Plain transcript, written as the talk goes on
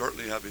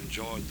certainly have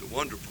enjoyed the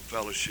wonderful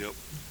fellowship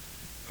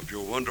of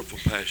your wonderful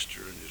pastor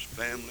and his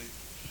family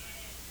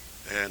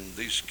and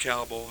these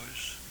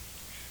cowboys.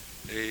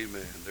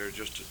 Amen. They're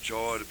just a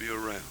joy to be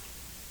around.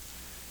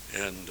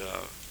 And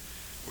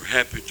we're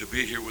happy to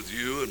be here with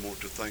you and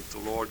want to thank the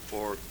Lord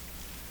for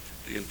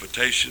the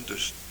invitation to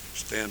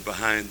stand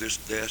behind this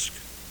desk.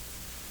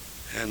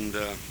 And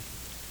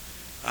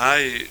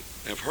I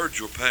have heard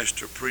your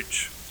pastor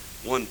preach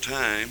one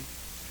time,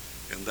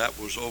 and that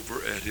was over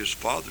at his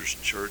father's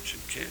church in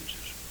Kansas.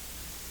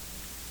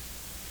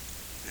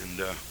 And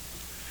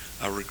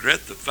I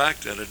regret the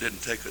fact that I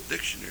didn't take a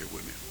dictionary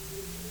with me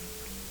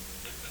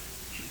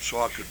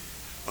so I could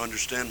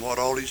understand what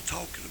all he's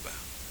talking about.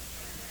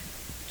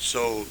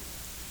 So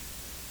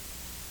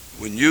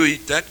when you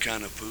eat that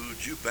kind of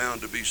food, you're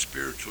bound to be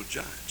spiritual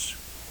giants.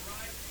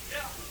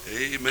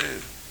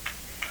 Amen.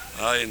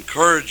 I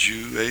encourage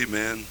you,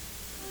 amen,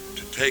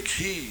 to take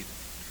heed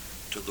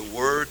to the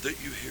word that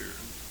you hear,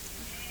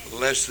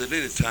 less than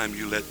any time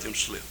you let them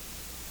slip.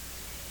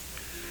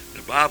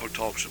 The Bible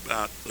talks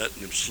about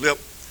letting them slip.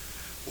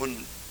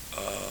 One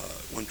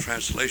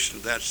translation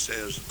of that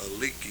says a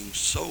leaking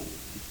soul.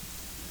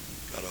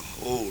 Got a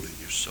hole in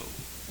your soul,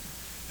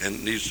 and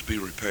it needs to be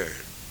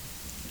repaired.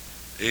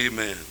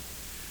 Amen.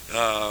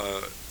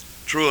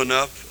 True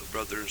enough,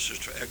 Brother and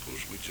Sister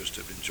Eccles, we just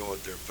have enjoyed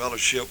their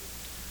fellowship,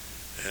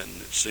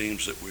 and it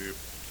seems that we're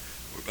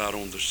about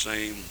on the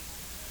same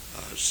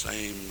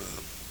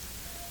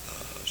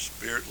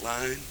spirit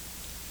line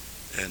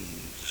and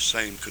the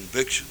same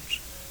convictions.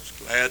 It's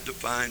glad to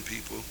find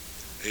people,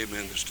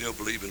 amen, that still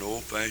believe in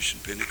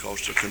old-fashioned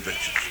Pentecostal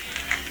convictions.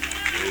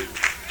 Amen.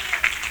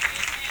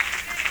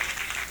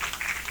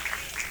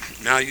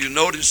 Now you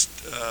noticed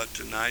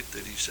tonight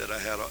that he said I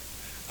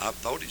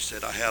thought he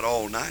said I had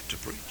all night to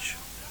preach.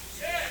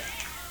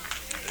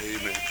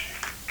 Amen.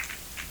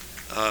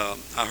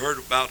 I heard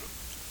about a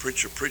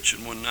preacher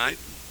preaching one night,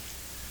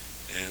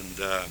 and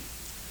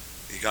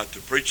he got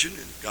to preaching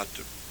and got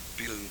to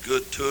feeling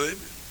good to him,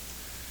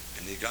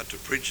 and he got to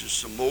preaching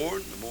some more,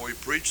 and the more he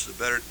preached, the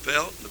better it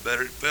felt, and the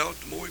better it felt,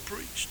 the more he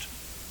preached.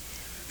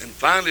 And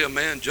finally a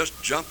man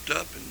just jumped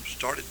up and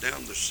started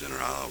down the center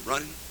aisle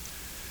running,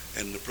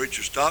 and the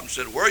preacher stopped and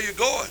said, "Where are you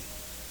going?"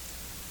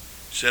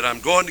 He said, "I'm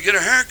going to get a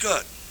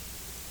haircut."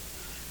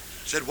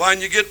 He said, "Why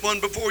didn't you get one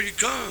before you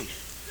come?"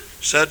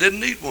 He said, "I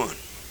didn't need one."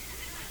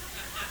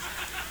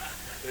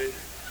 Hey,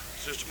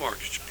 Sister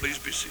Marcus, please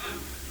be seated.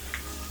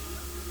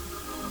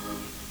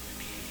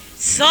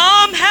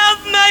 Some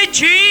have made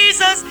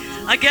Jesus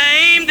a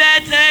game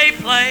that they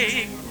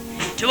play,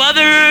 to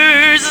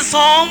others a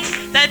song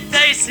that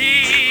they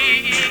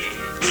sing.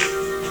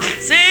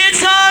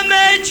 Since I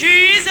met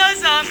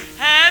Jesus, I'm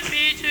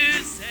happy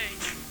to say,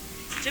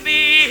 to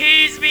me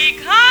he's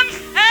become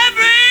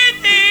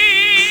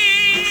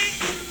everything.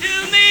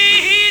 To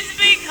me he's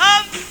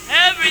become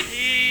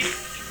everything.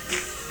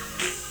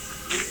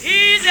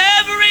 He's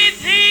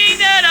everything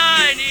that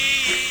I need.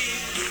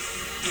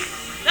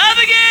 The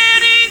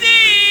beginning,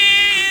 the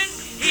end,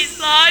 he's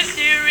life's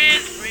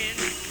dearest friend.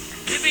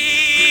 To me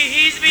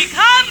he's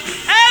become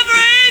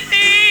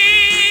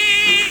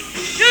everything.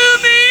 To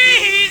me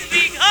he's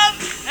become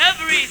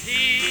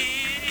everything.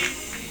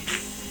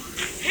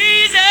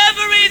 He's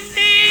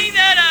everything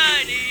that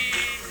I need.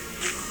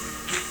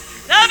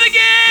 The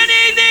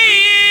beginning, the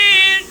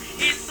end,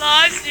 he's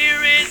life's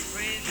dearest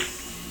friend.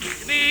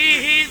 To me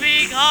he's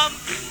become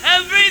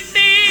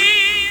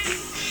everything.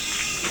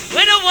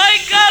 When I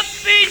wake up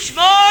each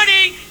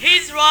morning,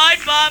 he's right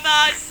by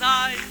my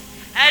side.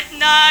 At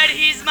night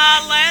he's my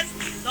last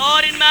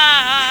thought in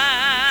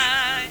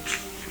mind.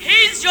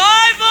 He's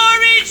joy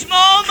for each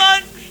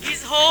moment,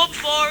 he's hope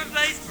for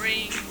my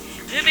spring.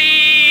 To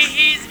me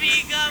he's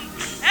become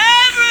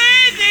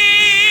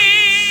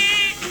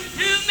everything.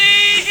 To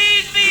me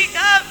he's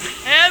become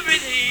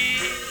everything.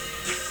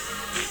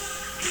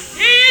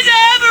 He's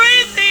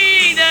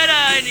everything that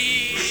I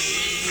need.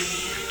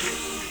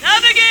 The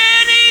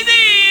beginning,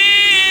 the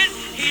end,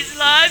 he's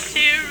life's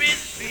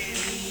dearest friend.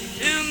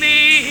 To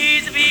me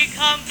he's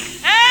become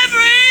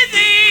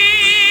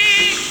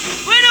everything.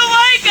 When I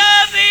wake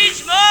up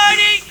each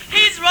morning,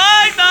 he's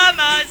right by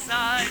my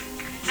side.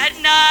 At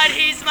night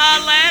he's my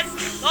last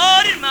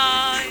thought in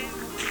mind.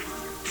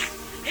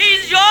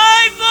 He's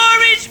joy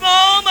for each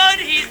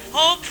moment, he's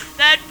hope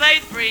that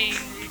faith brings.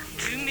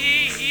 To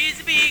me he's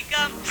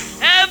become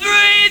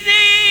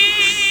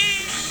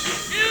everything.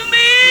 To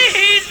me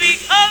he's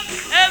become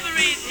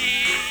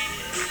everything.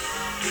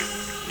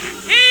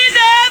 He's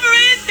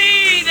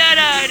everything that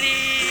I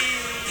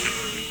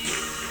need.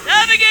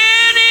 The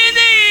beginning,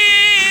 the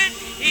end,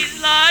 he's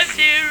life's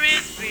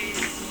dearest friend.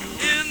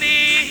 To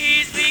me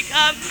he's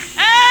become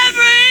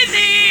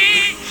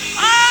everything.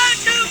 Oh,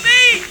 to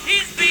me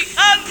he's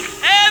become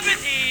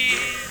everything.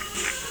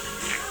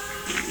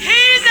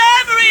 He's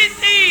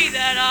everything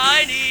that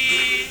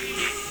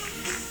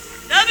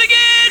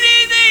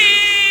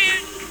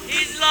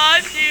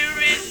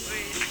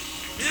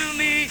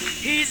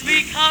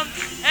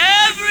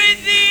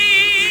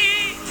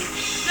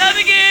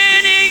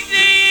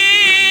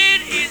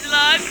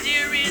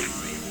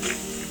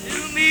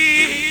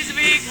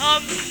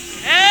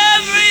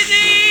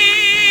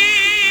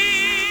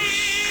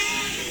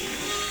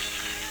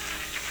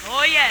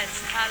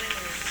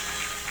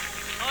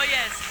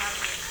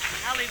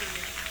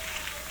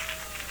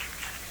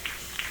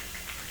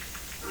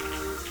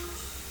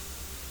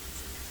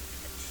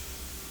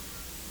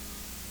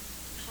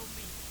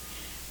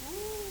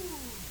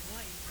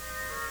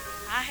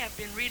have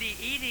been really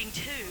eating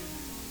too,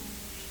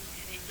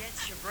 and it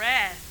gets your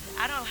breath.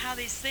 I don't know how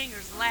these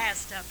singers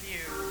last up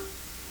here.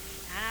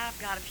 And I've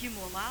got a few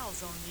more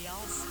miles on me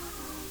also.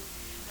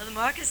 Brother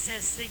Marcus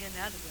says sing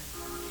another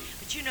one.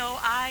 But you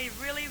know, I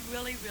really,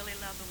 really, really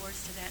love the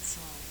words to that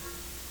song.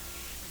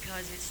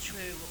 Because it's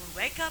true. When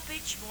we wake up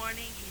each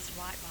morning, he's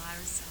right by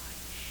our side.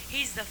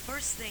 He's the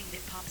first thing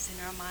that pops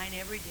in our mind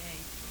every day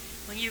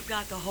when you've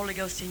got the Holy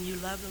Ghost and you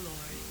love the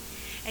Lord.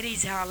 And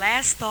he's our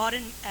last thought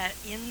in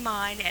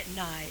mind at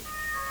night,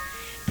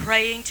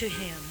 praying to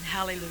him.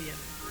 Hallelujah.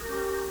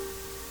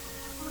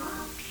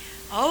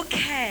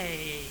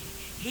 Okay.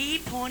 He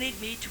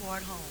pointed me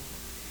toward home.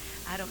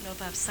 I don't know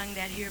if I've sung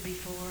that here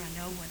before. I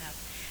know when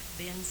I've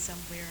been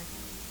somewhere.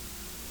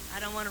 I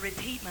don't want to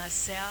repeat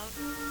myself,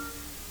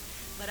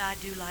 but I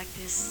do like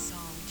this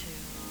song too.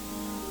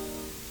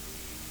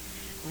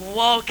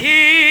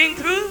 Walking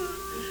through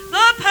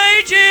the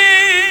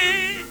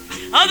pages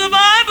of the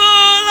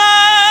Bible,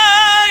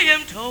 I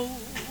am told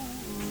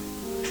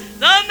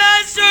the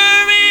Master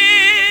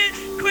is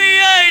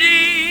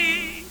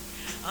creating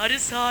a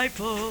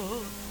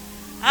disciple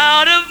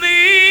out of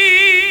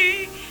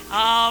me.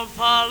 I'll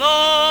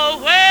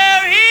follow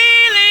where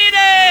he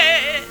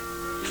leadeth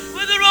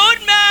with the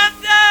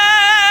roadmap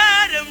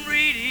that I'm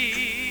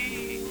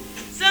reading.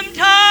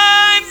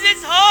 Sometimes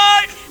it's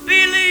hard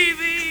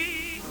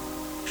believing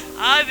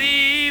I've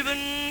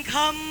even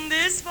come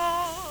this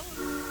far.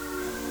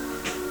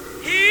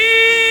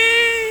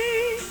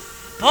 He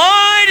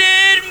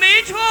pointed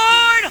me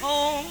toward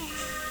home,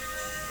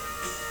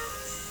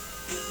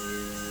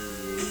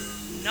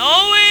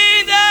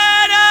 knowing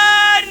that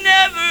I'd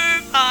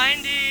never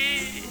find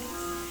it,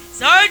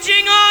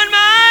 searching on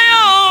my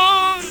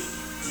own.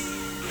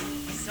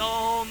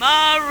 So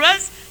my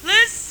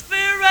restless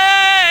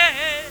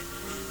spirit,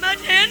 my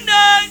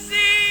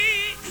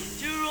tendency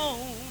to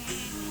roam.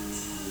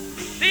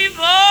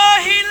 Before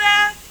he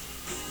left,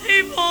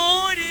 he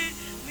pointed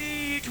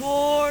me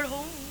toward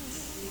home.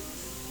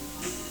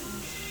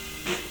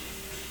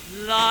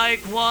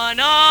 Like one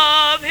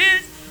of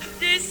his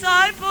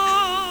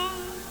disciples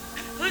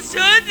who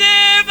stood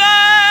there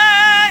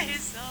by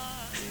his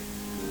side,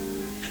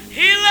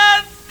 he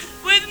left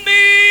with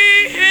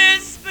me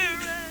his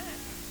spirit,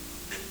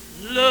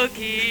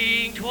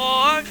 looking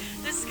toward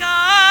the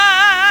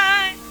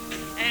sky,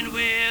 and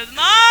with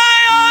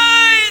my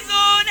eyes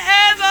on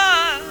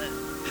heaven,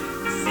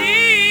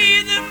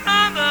 see the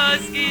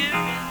promise given.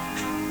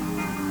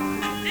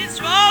 It's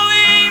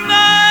drawing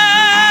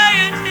my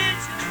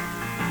attention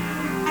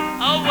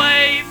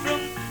away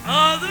from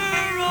other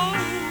roads.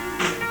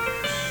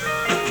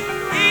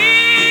 He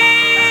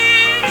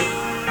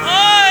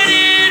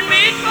pointed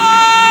me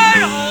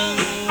toward home,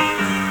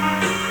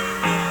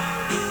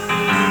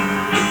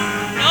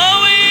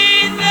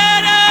 knowing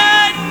that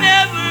I'd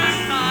never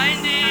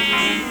find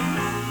it,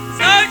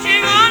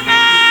 searching on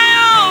my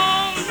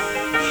own.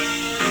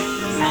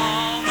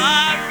 Saw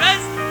my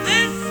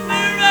restless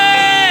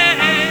spirit,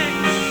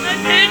 the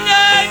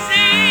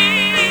tendency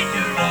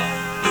to roam.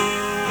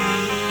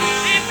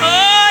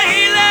 Before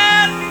he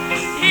left,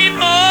 he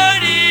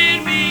pointed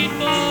me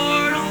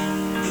toward home.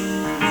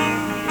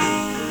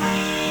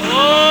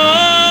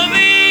 Oh,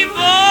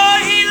 before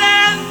he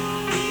left,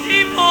 he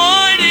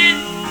pointed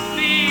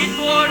me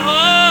toward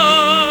home.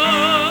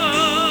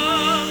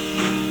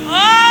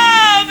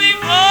 Oh,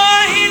 before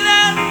he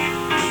left,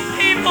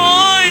 he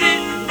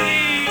pointed me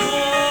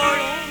toward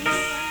home.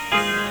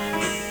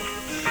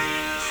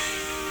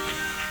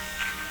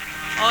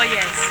 Oh,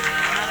 yes.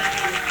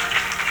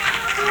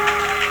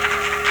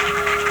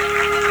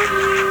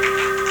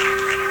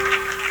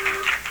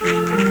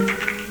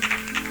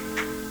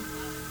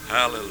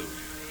 Hallelujah.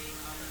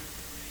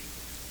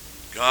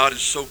 God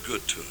is so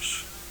good to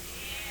us.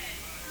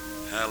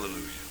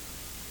 Hallelujah.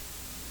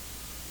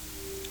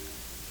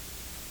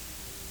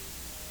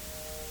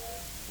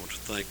 I want to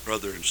thank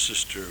Brother and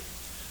Sister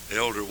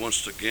Elder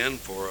once again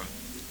for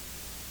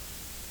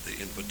the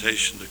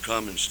invitation to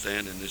come and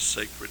stand in this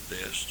sacred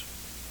desk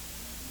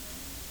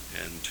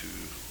and to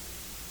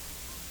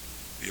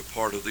be a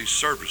part of these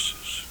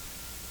services.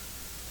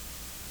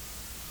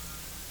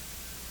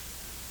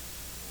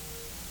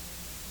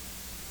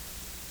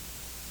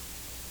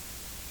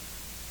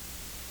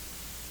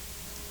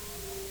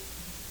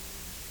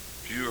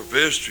 If you are a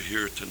visitor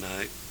here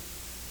tonight,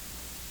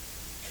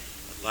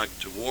 I'd like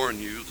to warn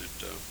you that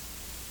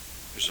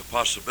there's a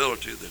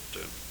possibility that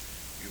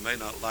you may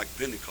not like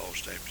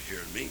Pentecost after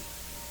hearing me.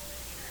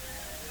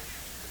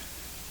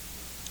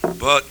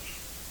 But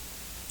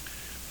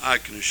I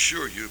can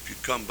assure you, if you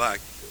come back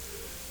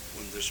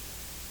when this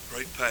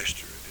great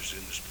pastor is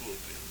in this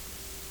pulpit,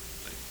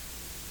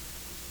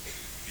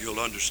 you'll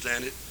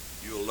understand it,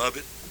 you'll love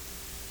it,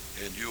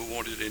 and you'll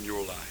want it in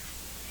your life.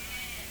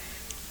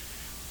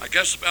 I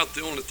guess about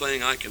the only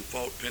thing I can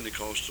fault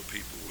Pentecostal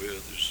people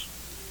with is,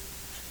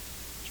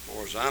 as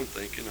far as I'm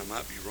thinking, I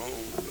might be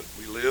wrong, but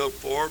we live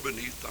far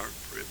beneath our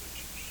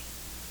privileges.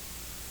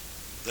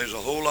 There's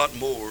a whole lot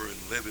more in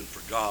living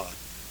for God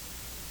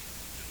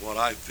than what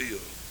I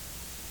feel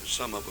that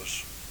some of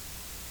us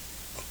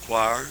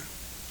acquire,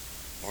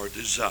 or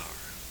desire.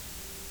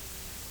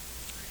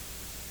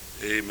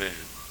 Amen.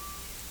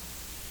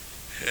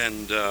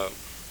 And I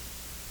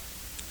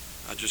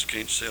just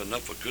can't say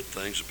enough of good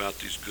things about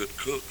these good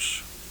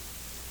cooks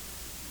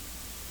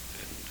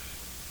and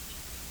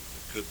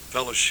good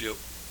fellowship.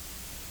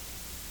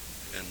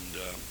 And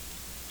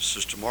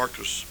Sister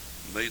Marcus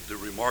made the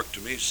remark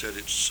to me, said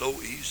it's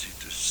so easy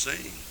to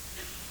sing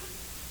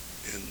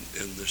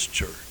in this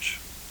church.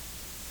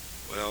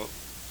 Well,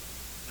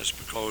 that's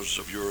because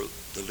of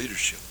the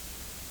leadership.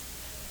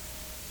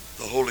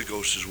 The Holy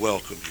Ghost is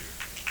welcome here.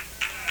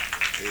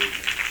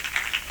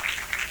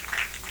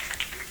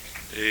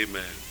 Amen.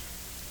 Amen.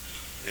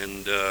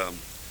 And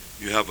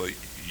you have a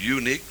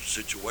unique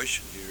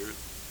situation here,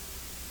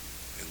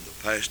 and the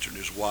pastor and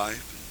his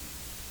wife,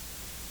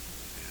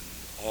 and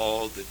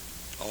all the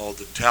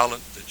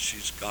talent that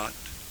she's got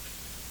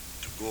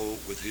to go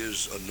with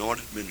his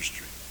anointed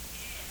ministry.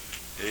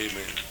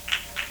 Amen.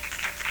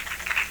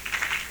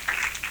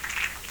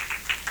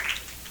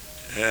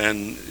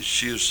 And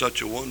she is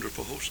such a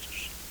wonderful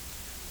hostess.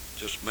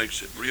 Just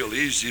makes it real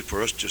easy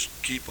for us to just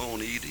keep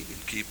on eating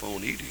and keep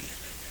on eating.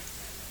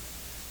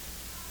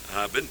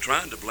 I've been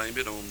trying to blame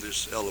it on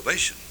this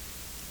elevation.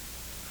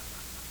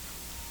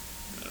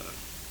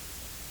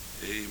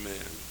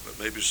 Amen. But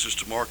maybe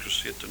Sister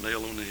Marcus hit the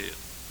nail on the head.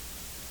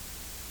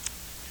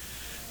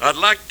 I'd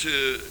like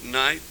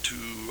tonight to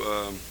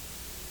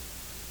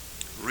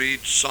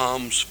read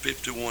Psalms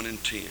 51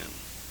 and 10.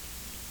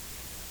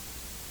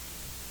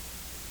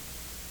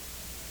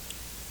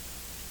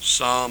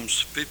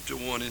 Psalms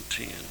 51 and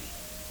 10.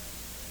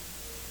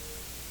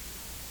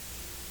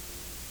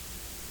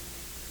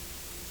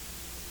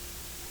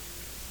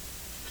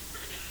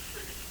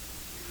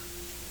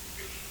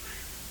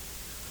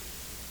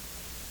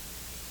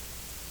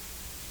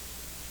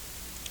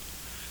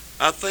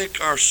 I think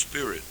our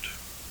spirit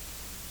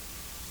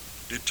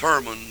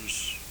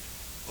determines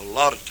a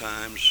lot of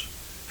times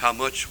how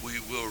much we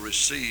will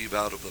receive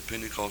out of the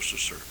Pentecostal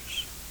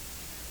service.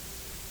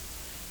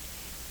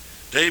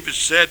 David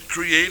said,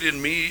 "Create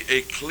in me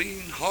a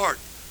clean heart,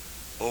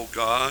 O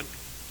God,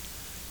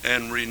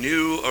 and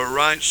renew a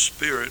right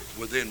spirit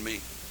within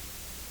me."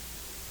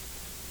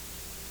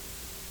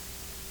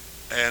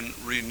 And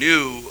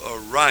renew a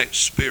right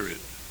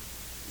spirit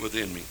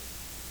within me.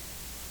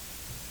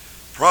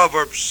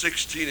 Proverbs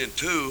 16 and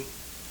 2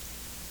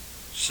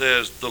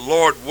 says, "The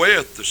Lord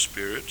weigheth the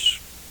spirits.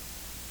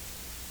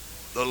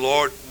 The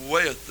Lord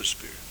weigheth the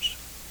spirits."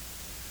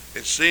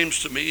 It seems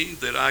to me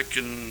that I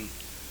can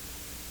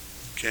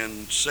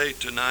say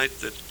tonight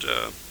that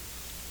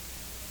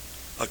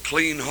a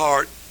clean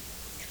heart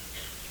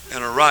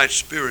and a right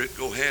spirit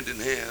go hand in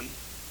hand.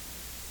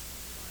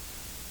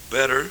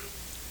 Better,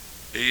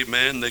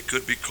 amen, they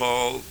could be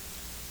called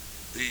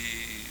the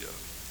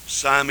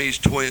Siamese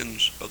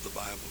twins of the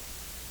Bible.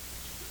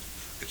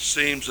 It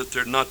seems that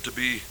they're not to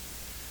be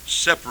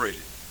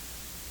separated.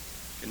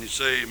 Can you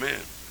say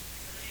amen?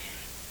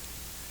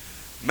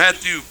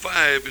 Matthew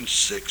 5 and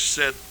 6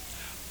 said,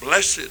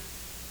 "Blessed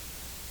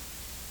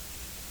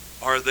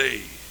are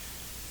they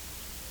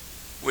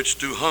which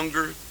do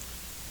hunger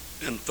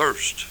and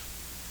thirst."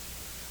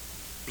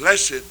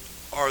 Blessed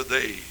are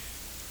they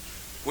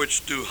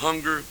which do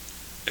hunger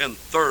and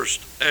thirst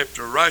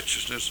after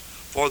righteousness,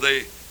 for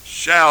they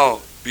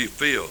shall be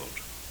filled.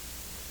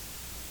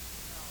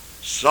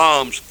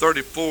 Psalms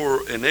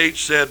 34 and 8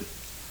 said,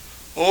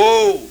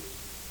 "Oh,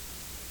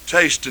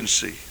 taste and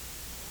see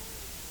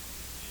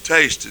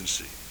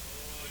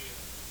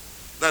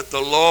that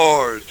the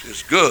Lord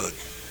is good."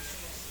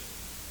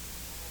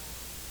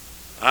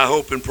 I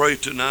hope and pray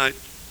tonight,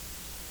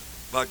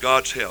 by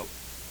God's help,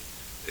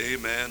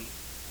 amen,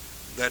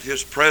 that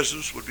his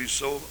presence would be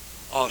so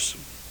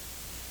awesome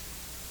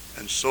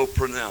and so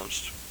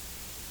pronounced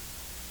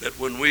that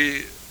when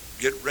we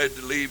get ready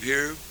to leave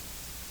here,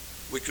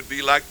 we could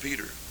be like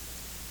Peter.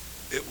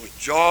 It was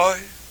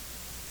joy,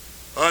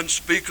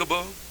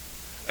 unspeakable,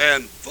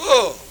 and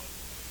full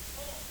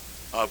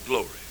of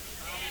glory.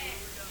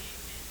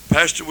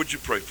 Pastor, would you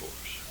pray for us?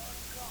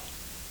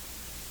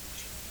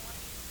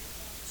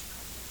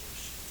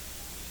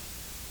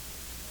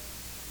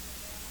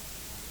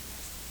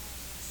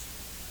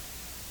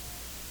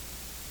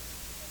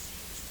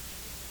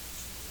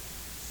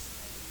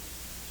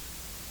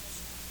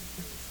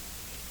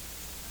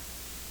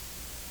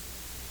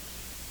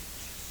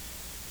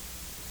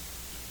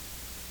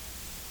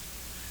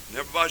 And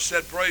everybody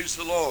said, "Praise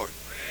the Lord."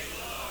 Praise the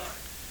Lord.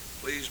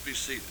 Please be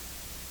seated.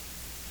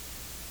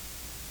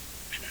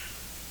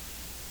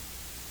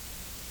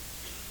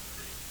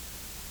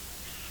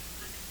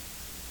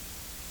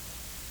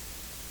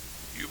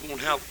 You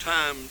won't have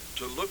time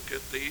to look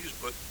at these,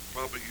 but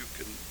probably you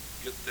can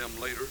get them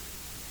later.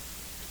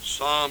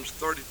 Psalms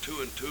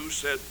 32 and 2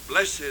 said,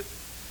 "Blessed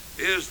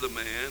is the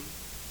man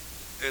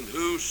in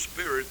whose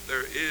spirit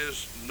there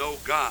is no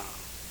guile."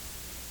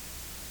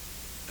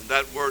 And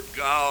that word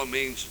guile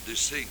means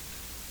deceit.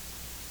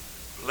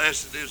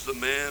 Blessed is the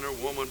man or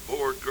woman, boy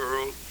or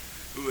girl,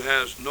 who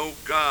has no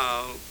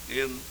guile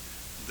in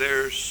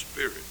their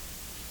spirit.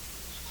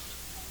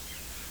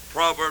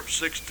 Proverbs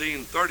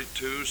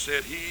 16:32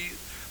 said, he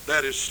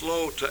that is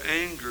slow to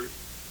anger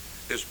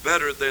is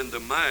better than the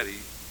mighty,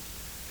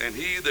 and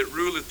he that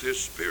ruleth his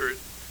spirit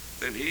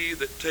than he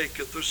that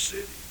taketh a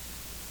city.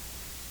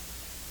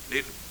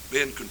 Need to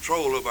be in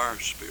control of our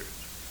spirit.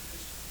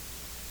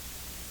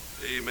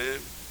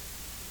 Amen.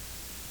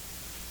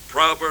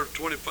 Proverbs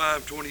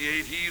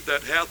 25:28, he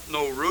that hath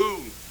no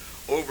rule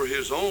over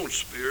his own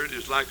spirit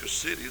is like a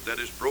city that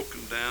is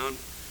broken down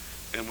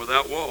and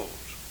without walls.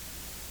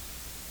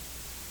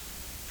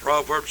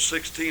 Proverbs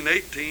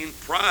 16:18,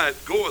 pride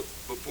goeth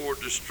before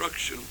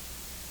destruction,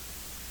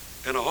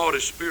 and a haughty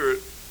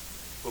spirit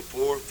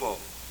before fall.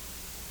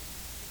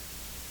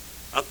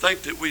 I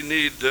think that we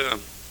need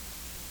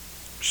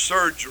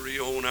surgery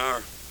on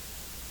our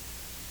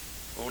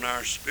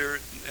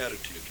spirit and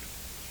attitude.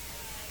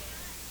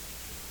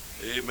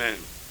 Amen.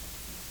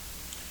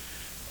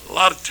 A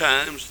lot of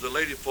times the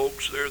lady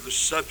folks, they're the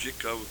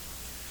subject of,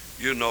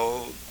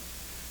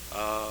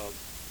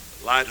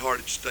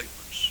 lighthearted statements.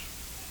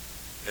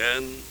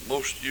 And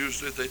most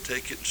usually they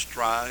take it in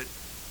stride.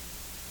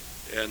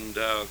 And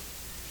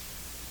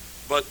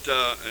but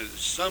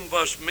some of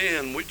us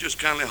men, we just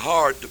kind of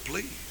hard to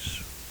please.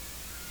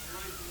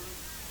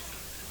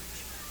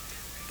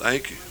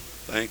 Thank you.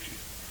 Thank you.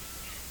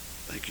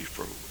 Thank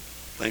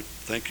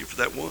you for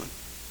that one.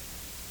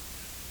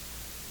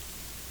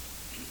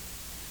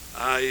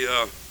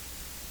 I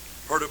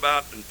heard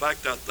about, in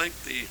fact, I think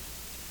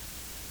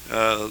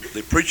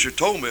the preacher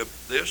told me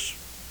this,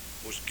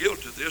 was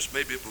guilty of this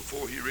maybe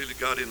before he really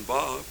got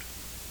involved.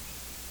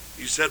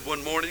 He said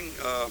one morning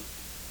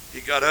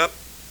he got up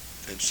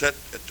and sat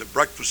at the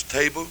breakfast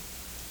table,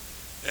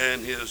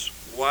 and his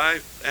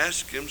wife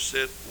asked him,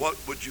 said, what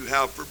would you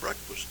have for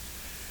breakfast?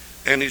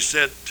 And he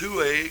said,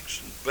 2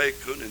 eggs and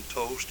bacon and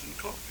toast and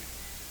coffee.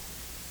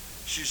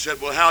 She said,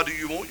 well, how do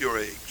you want your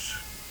eggs?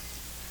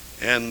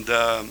 And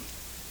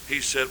he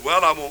said,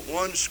 well, I want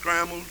one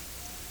scrambled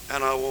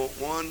and I want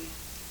one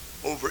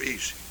over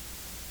easy.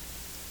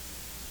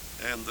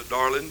 And the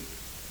darling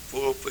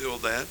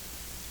fulfilled that.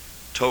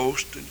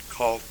 Toast and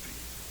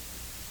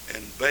coffee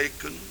and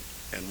bacon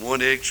and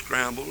 1 egg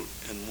scrambled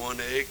and 1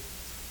 egg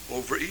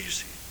over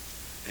easy.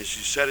 And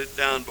she set it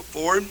down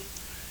before him.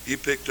 He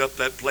picked up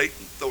that plate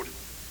and threw it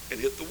and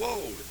hit the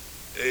wall with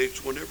it.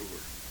 Eggs went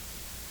everywhere.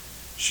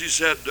 She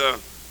said,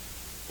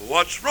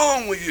 what's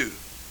wrong with you?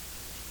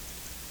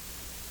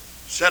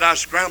 Said, I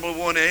scrambled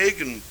 1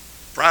 egg and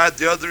fried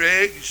the other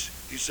eggs.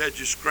 He said,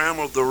 you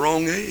scrambled the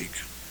wrong egg.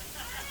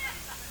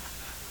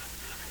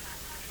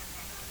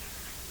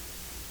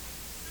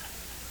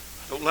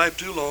 Don't laugh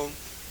too long.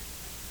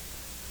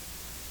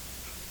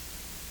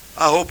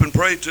 I hope and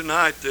pray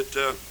tonight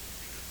that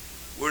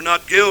we're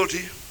not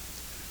guilty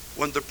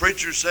when the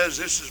preacher says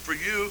this is for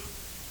you.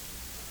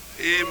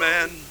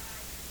 Amen.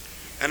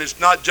 And it's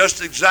not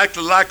just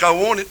exactly like I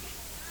want it,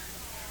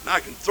 and I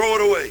can throw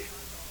it away.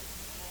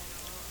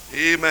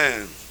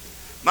 Amen.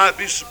 Might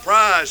be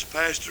surprised,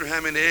 Pastor,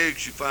 how many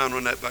eggs you found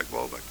on that back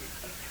wall back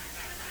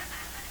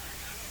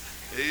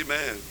there.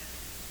 Amen.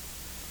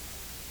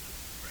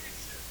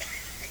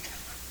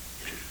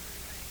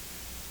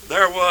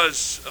 There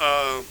was,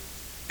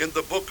 in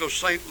the book of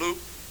St. Luke,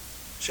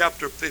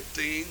 chapter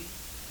 15,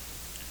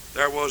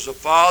 there was a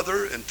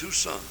father and 2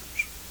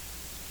 sons.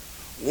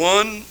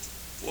 One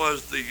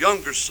was the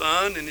younger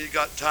son, and he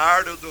got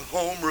tired of the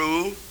home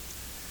rule.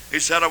 He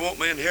said, I want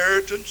my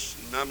inheritance,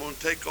 and I'm going to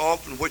take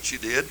off, and which he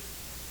did.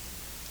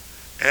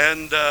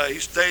 And he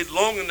stayed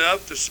long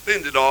enough to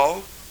spend it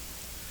all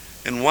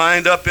and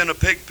wind up in a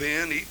pig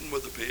pen eating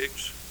with the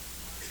pigs.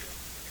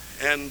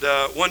 And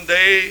one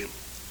day,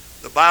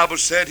 the Bible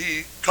said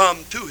he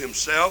come to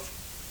himself,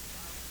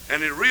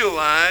 and he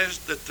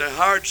realized that the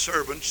hired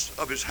servants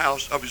of his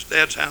house, of his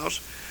dad's house,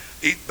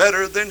 eat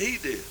better than he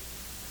did.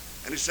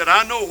 And he said,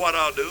 I know what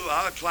I'll do.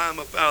 I'll climb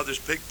up out of this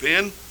pig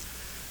pen,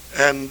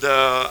 and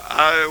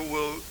I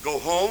will go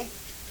home,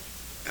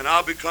 and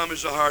I'll become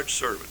his hired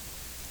servant.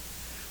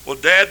 Well,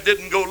 Dad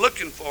didn't go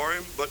looking for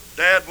him, but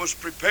Dad was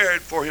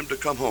prepared for him to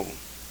come home.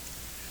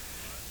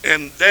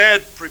 And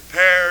Dad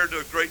prepared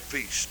a great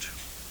feast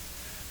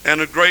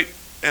and a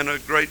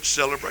great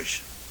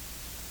celebration.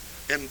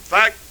 In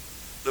fact,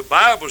 the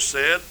Bible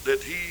said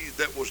that he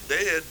that was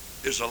dead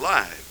is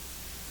alive,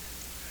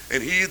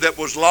 and he that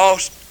was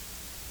lost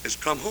is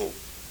come home.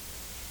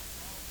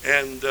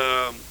 And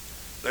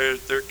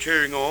they're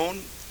carrying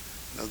on.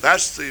 Now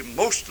that's the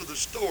most of the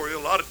story. A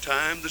lot of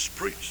time that's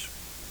preached.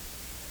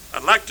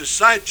 I'd like to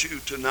cite you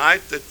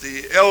tonight that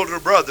the elder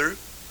brother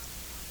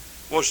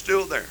was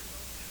still there.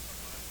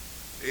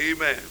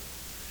 Amen.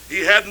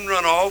 He hadn't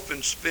run off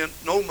and spent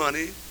no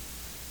money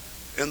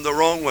in the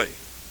wrong way.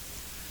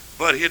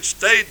 But he had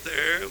stayed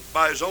there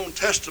by his own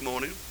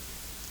testimony.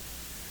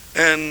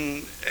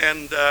 And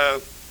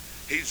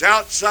he's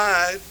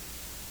outside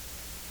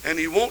and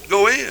he won't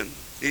go in.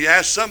 He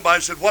asked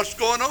somebody, said, what's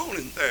going on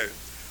in there?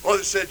 Well,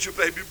 they said, your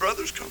baby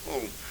brother's come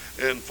home.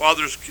 And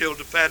father's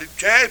killed a fatted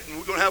calf, and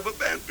we're going to have a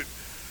banquet.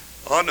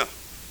 Oh, no.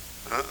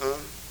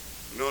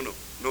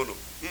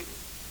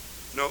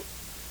 No.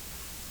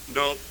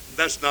 No,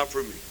 that's not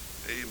for me.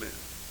 Amen.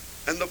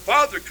 And the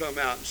father come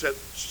out and said,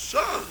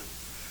 son,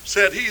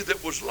 said he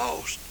that was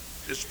lost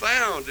is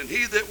found, and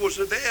he that was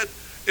dead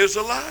is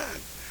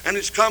alive, and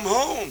he's come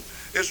home.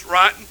 It's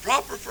right and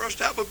proper for us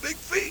to have a big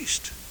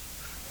feast.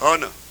 Oh,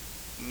 no.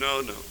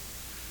 No.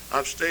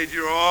 I've stayed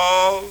here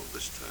all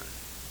this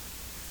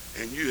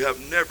time, and you have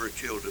never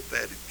killed a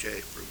fatted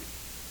calf for me.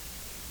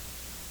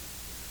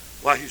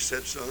 Why, he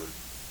said, son,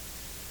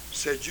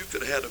 said you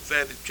could have had a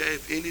fatted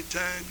calf any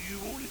time you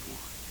wanted one.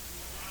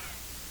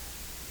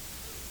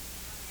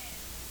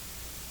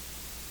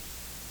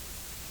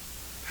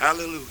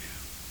 Hallelujah.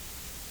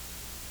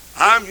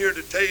 I'm here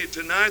to tell you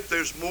tonight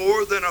there's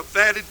more than a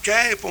fatted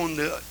calf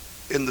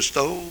in the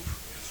stove.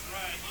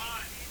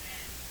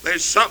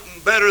 There's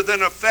something better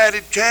than a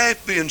fatted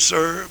calf being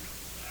served.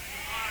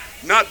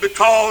 Not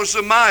because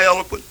of my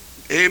eloquence,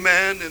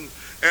 amen, and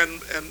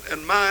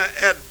my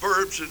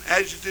adverbs and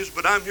adjectives,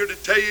 but I'm here to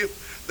tell you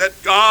that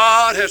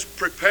God has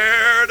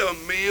prepared a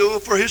meal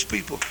for his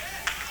people.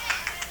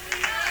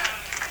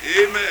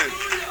 Amen.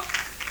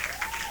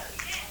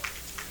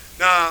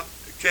 Now,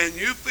 can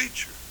you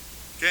feature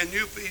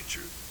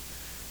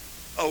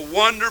a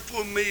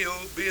wonderful meal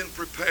being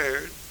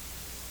prepared?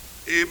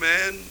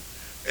 Amen.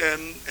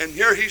 And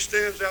here he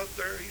stands out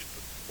there.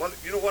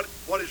 You know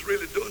what he's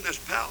really doing? That's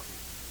pouting.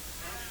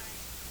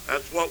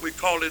 That's what we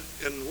call it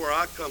in where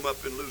I come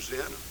up in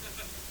Louisiana.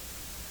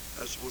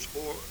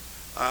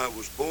 I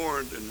was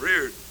born and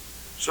reared.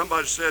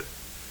 Somebody said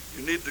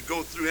you need to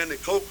go through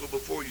Anicoca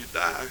before you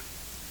die.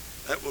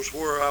 That was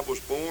where I was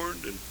born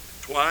and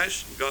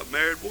twice and got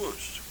married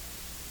once.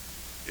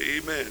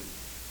 Amen.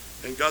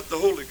 And got the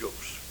Holy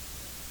Ghost.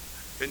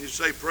 Can you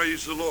say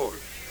praise the Lord?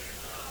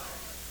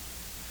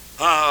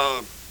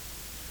 I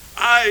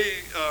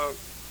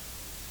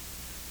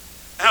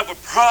have a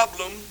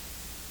problem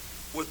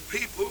with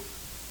people,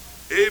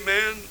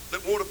 amen,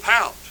 that want to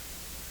pout.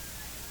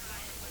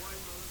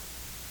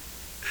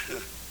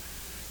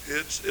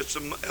 It's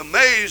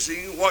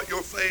amazing what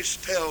your face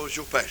tells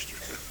your pastor.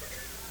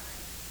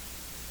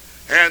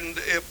 And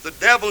if the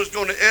devil is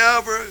going to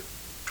ever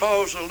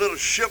cause a little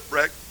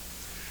shipwreck,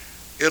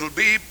 it'll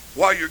be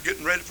while you're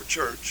getting ready for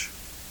church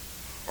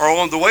or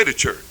on the way to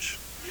church.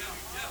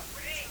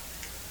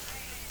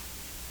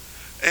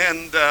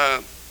 And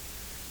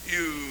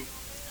you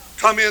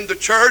come into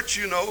church,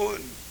 you know,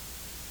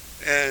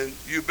 and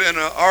you've been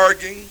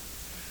arguing.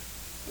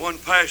 One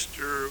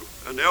pastor,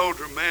 an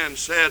elder man,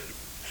 said,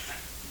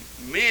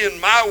 me and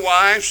my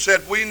wife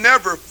said we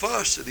never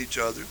fuss at each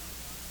other.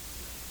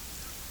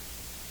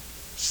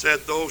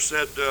 Said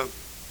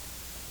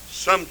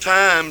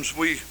sometimes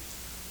we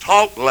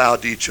talk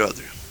loud to each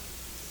other.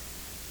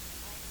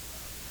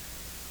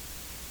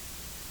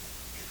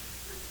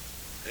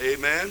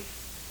 Amen.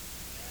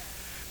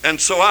 And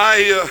so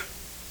I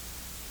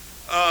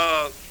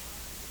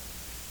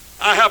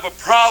have a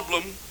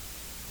problem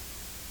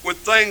with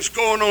things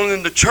going on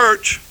in the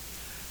church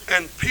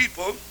and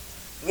people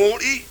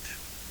won't eat.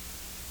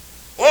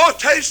 Oh,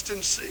 taste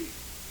and see.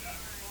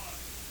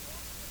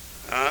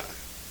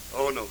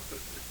 Oh, no.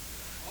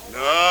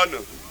 No,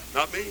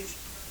 not me.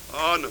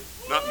 Oh, no,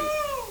 not me.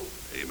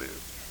 Amen.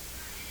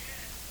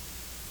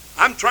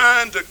 I'm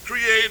trying to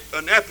create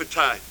an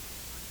appetite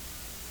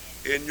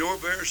in your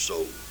very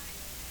soul.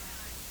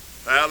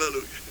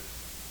 Hallelujah.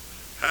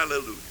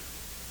 Hallelujah.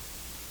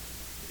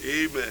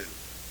 Amen.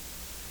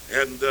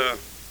 And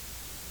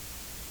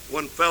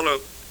one fellow,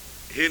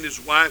 he and his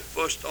wife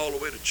fussed all the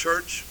way to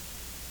church,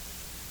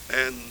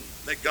 and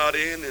they got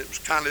in, and it was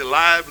kind of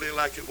lively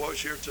like it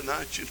was here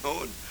tonight, you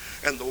know,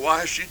 and the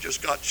wife, she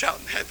just got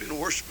shouting happy and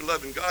worshiping,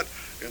 loving God,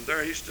 and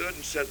there he stood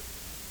and said,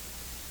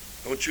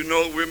 don't you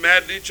know we're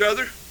mad at each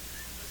other?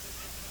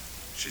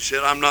 She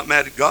said, I'm not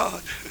mad at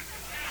God.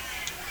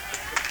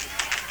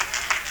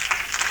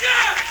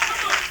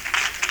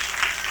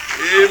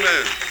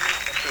 Amen.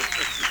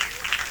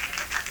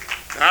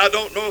 I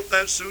don't know if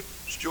that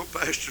suits your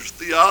pastor's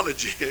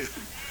theology.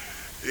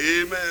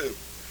 Amen.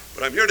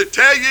 But I'm here to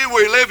tell you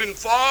we're living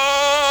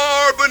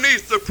far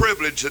beneath the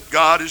privilege that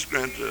God has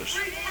granted us.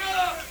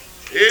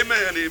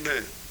 Amen,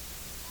 amen.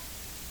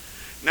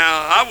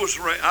 Now, I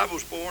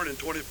was born in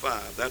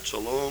 25. That's a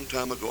long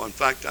time ago. In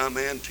fact, I'm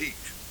antique.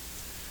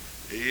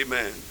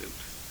 Amen.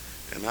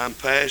 And I'm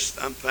past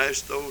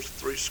those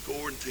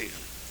 70.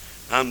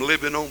 I'm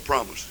living on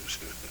promises.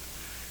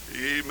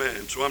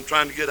 Amen. So I'm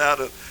trying to get out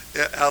of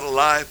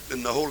life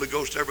in the Holy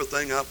Ghost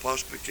everything I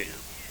possibly can.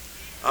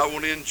 I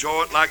want to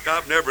enjoy it like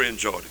I've never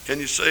enjoyed it. Can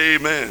you say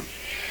amen?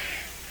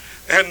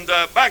 And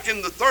back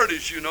in the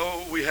 30s, you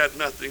know, we had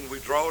nothing. We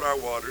drawed our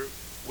water.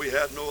 We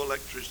had no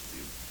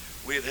electricity.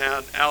 We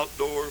had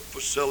outdoor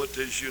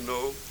facilities, you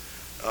know,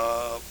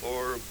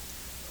 for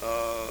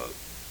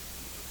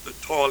the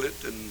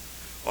toilet and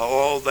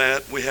all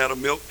that. We had a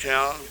milk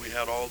cow. We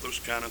had all those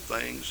kind of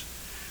things.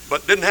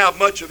 But didn't have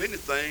much of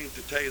anything,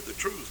 to tell you the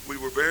truth. We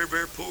were very,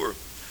 very poor.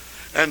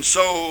 And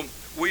so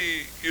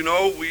we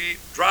eat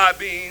dry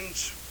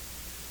beans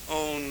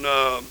on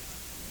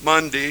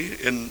Monday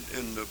in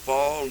the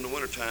fall and the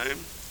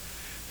wintertime,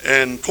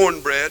 and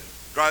cornbread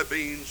dry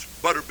beans,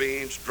 butter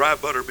beans, dry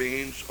butter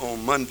beans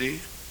on Monday,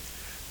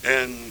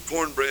 and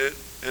cornbread.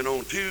 And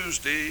on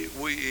Tuesday,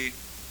 we eat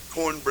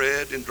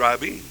cornbread and dry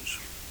beans.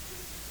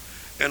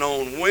 And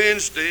on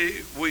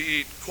Wednesday, we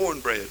eat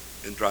cornbread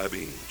and dry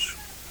beans.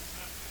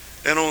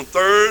 And on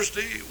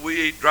Thursday,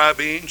 we eat dry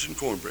beans and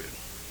cornbread.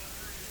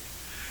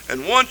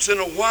 And once in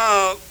a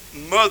while,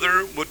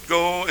 Mother would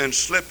go and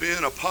slip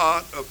in a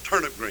pot of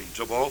turnip greens,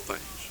 of all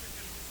things.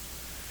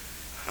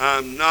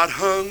 I'm not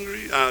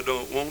hungry. I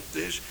don't want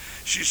this.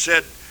 She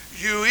said,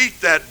 you eat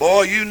that,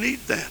 boy. You need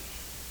that.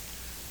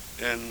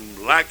 And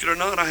like it or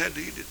not, I had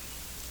to eat it.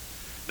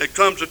 There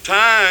comes a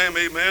time,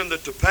 amen,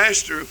 that the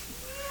pastor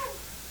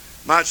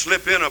might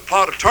slip in a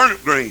pot of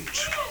turnip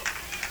greens.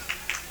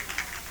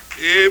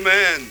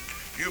 Amen.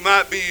 You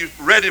might be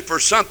ready for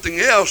something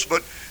else,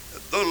 but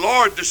the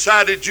Lord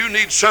decided you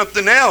need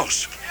something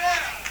else.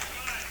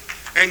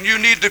 And you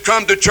need to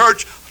come to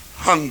church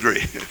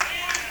hungry.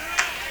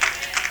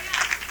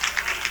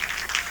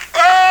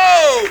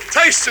 Oh,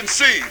 taste and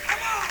see.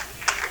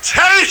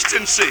 Taste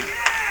and see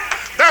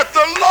that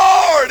the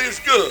Lord is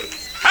good.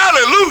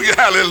 Hallelujah,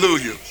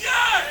 hallelujah.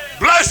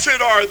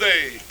 Blessed are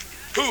they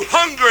who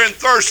hunger and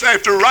thirst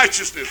after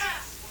righteousness,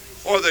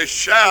 for they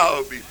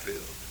shall be filled.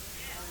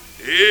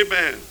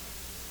 Amen.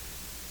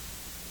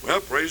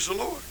 Well, praise the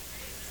Lord.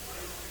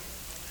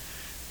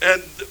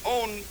 And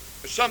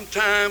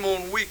sometime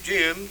on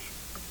weekends,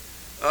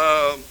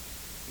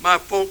 my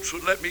folks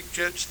would let me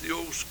catch the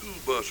old school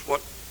bus,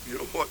 what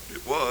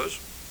it was,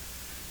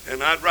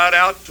 and I'd ride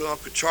out to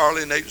Uncle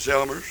Charlie and Nate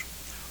Zelmer's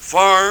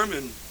farm,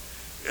 and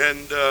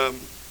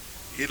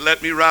he'd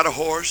let me ride a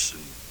horse,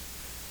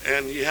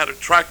 and he had a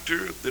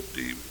tractor that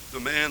the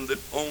man that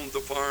owned the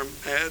farm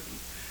had.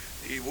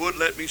 He would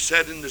let me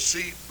sit in the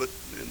seat,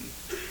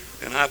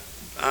 and I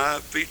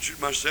featured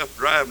myself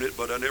driving it,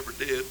 but I never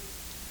did.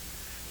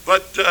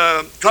 But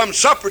come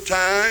supper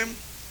time,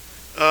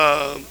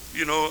 Aunt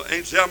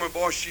Zelmer,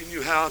 boy, she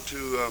knew how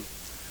to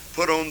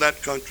put on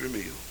that country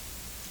meal.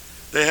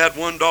 They had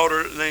one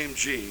daughter named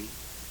Jean,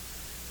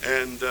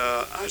 and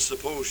I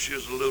suppose she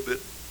was a little bit,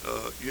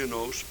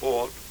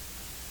 spoiled,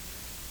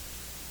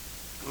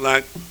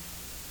 like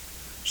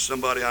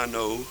somebody I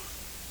know.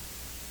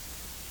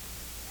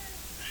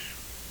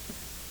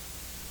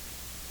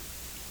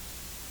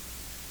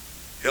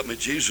 Help me,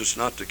 Jesus,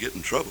 not to get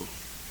in trouble.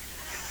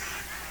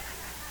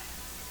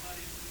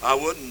 I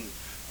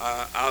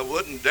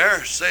wouldn't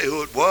dare say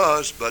who it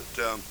was, but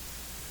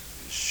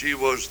she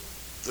was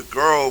the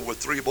girl with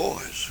 3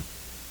 boys.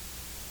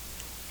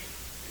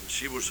 And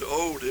she was the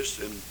oldest,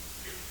 and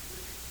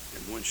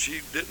when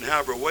she didn't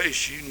have her way,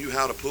 she knew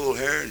how to pull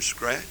hair and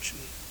scratch.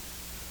 And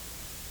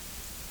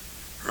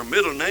her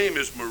middle name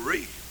is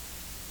Marie.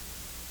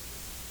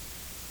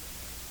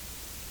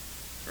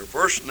 Her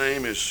first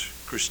name is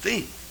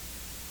Christine.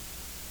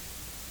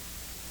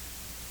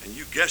 And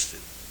you guessed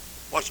it.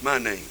 What's my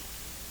name?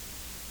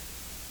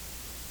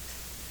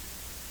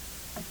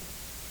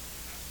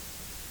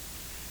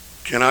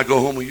 Can I go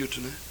home with you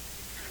tonight?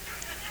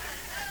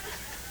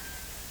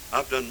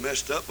 I've done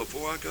messed up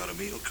before I got a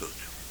meal cooked.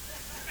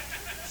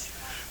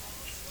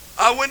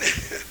 I went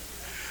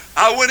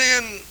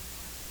in,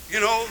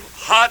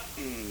 hot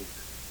and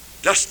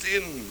dusty,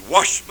 and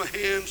washed my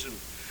hands, and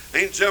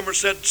Aunt Zelmer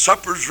said,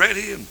 supper's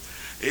ready, and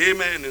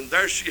amen. And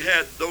there she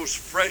had those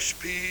fresh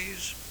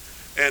peas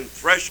and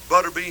fresh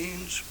butter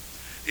beans,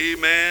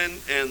 amen,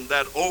 and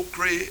that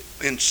okra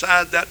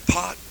inside that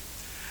pot,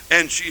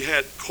 and she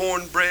had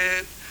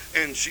cornbread,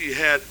 and she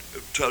had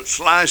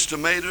sliced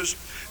tomatoes,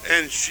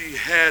 and she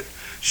had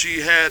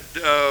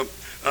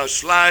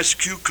sliced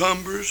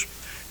cucumbers,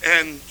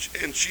 and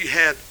she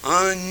had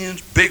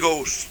onions, big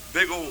old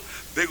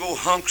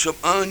hunks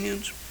of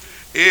onions,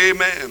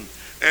 amen.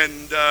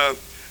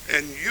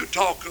 And you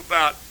talk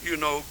about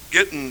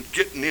getting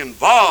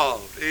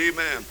involved,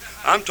 amen.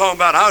 I'm talking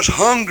about I was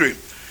hungry,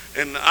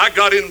 and I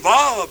got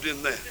involved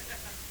in that.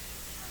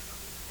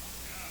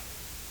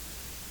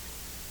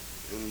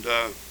 And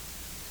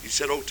he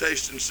said, oh,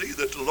 taste and see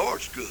that the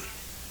Lord's good.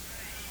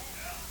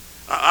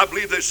 I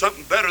believe there's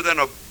something better than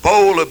a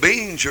bowl of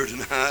beans here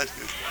tonight.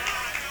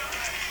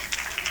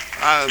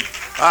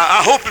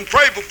 I hope and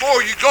pray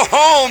before you go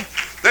home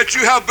that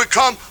you have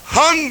become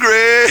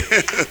hungry.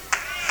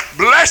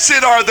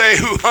 Blessed are they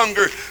who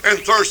hunger and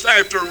thirst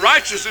after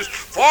righteousness,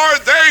 for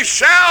they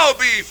shall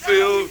be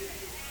filled.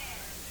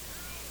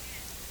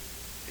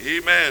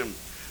 Amen.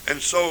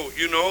 And so,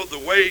 the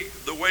way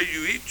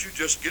you eat, you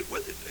just get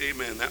with it.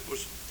 Amen. That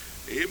was,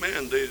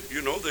 amen.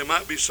 There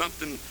might be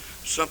something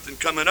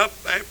coming up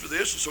after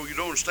this, and so you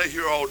don't stay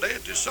here all day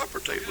at this supper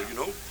table,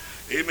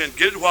 Amen.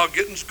 Get it while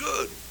getting's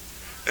good.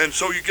 And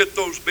so you get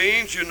those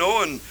beans, and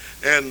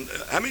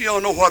how many of y'all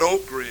know what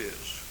okra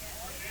is?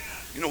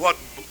 You know what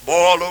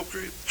boiled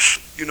okra is?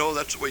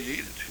 That's the way you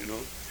eat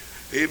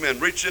it, Amen.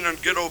 Reach in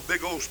and get a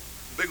big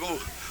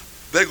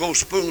old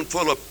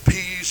spoonful of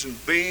peas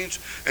and beans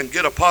and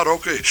get a pot of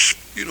okra.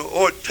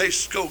 Oh, it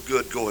tastes so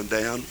good going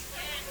down.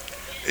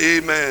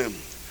 Amen.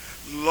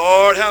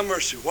 Lord have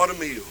mercy. What a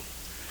meal.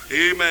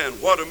 Amen.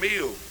 What a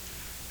meal.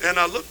 And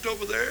I looked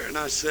over there and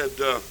I said,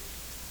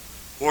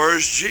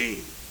 where's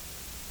Jean?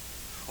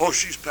 Oh,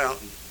 she's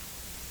pouting.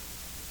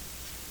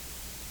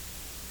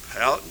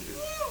 Pouting. And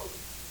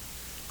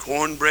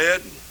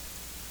cornbread and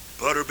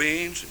butter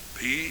beans and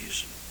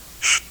peas and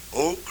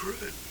okra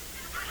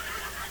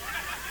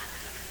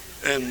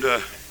and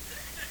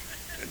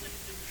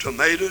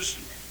tomatoes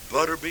and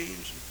butter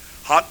beans and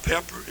hot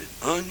pepper and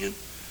onion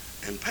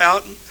and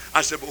pouting.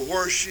 I said, well,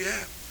 where's she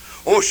at?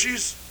 Oh,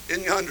 she's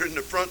in yonder in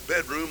the front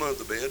bedroom of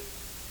the bed.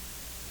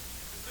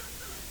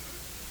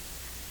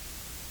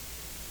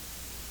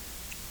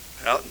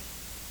 Pouting.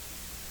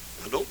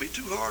 Now, don't be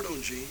too hard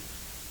on Jean,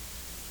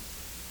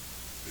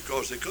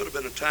 because there could have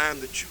been a time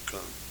that you come.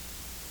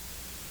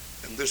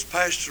 And this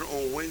pastor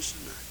on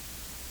Wednesday night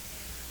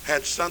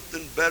had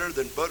something better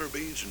than butter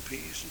beans and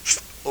peas and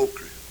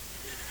okra.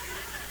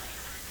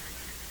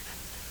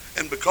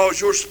 And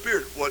because your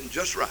spirit wasn't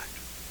just right.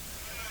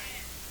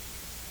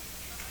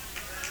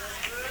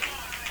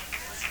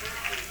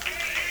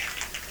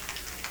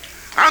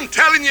 I'm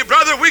telling you,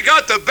 brother, we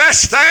got the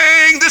best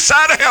thing this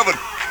side of heaven.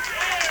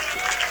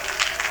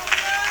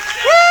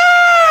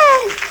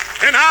 Woo!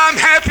 And I'm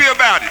happy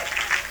about it.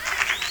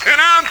 And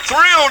I'm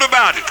thrilled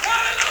about it.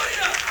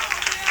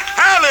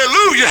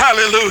 Hallelujah,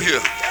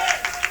 hallelujah.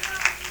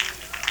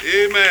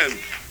 Amen.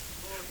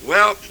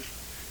 Well,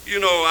 you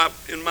know,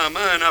 in my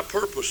mind, I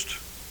purposed,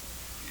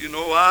 you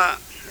know, I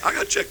got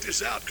to check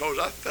this out, because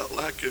I felt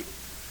like it.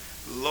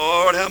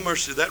 Lord have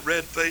mercy, that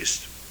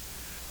red-faced,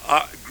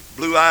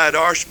 blue-eyed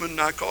Irishman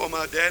I call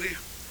my daddy.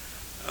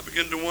 I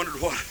began to wonder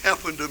what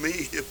happened to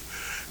me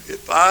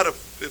if I'd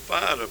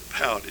have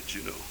pouted,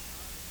 you know.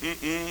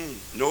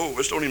 No,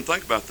 let's don't even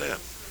think about that.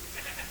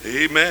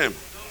 Amen.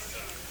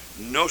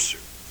 No, sir.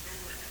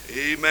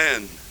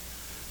 Amen.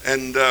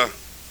 And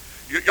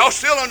y'all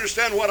still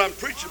understand what I'm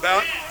preaching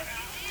about?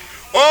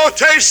 Oh,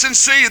 taste and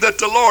see that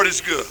the Lord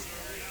is good.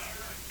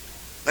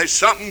 There's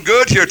something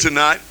good here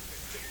tonight.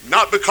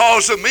 Not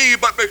because of me,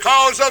 but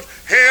because of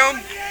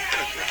Him.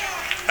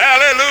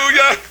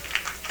 Hallelujah.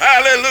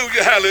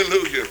 Hallelujah.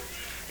 Hallelujah.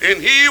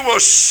 And He will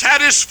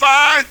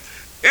satisfy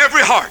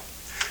every heart.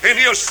 And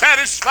He'll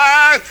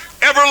satisfy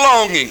every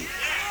longing.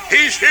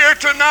 He's here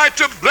tonight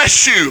to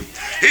bless you.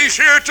 He's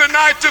here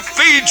tonight to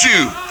feed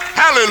you.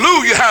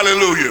 Hallelujah.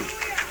 Hallelujah.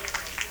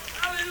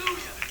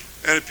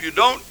 And if you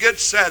don't get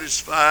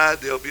satisfied,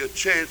 there'll be a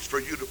chance for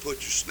you to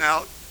put your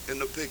snout in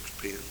the pig's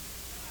pen.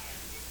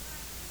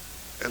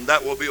 And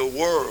that will be a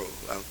world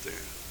out there.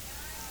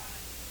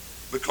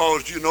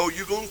 Because, you know,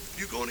 you're going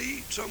to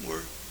eat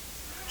somewhere.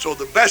 So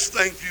the best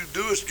thing you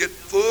do is get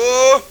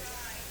full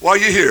while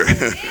you're here.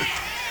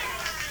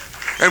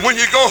 And when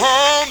you go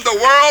home, the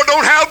world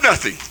don't have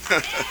nothing.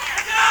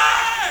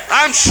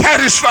 I'm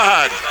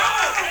satisfied.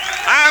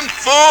 I'm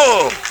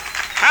full.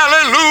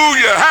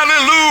 Hallelujah,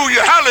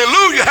 hallelujah,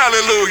 hallelujah,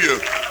 hallelujah.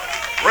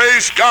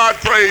 Praise God,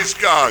 praise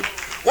God.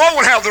 Well, I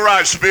want to have the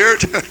right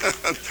spirit.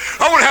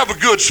 I want to have a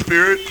good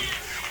spirit.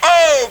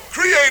 Oh,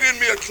 create in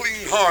me a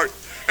clean heart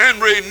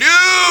and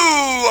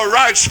renew a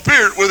right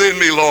spirit within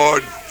me,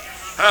 Lord.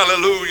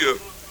 Hallelujah,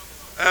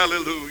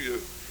 hallelujah.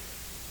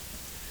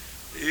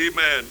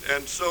 Amen.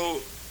 And so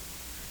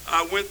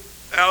I went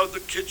out of the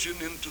kitchen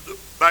into the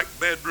back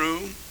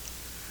bedroom,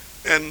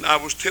 and I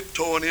was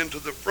tiptoeing into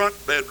the front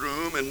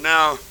bedroom, and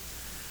now,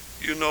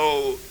 you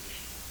know,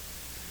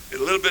 it's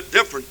a little bit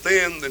different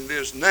then than it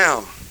is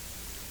now.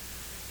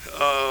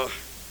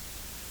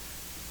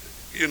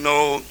 You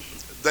know,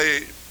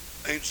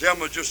 Aunt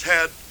Selma just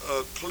had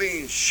a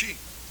clean sheet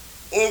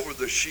over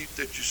the sheet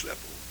that you slept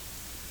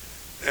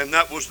on, and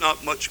that was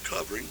not much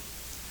covering.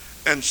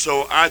 And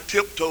so I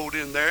tiptoed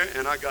in there,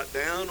 and I got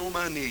down on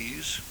my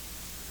knees,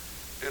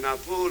 and I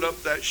pulled up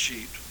that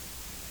sheet,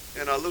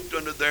 and I looked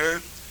under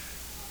there,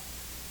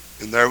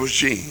 and there was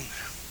Jean,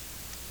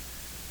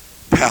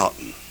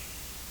 pouting,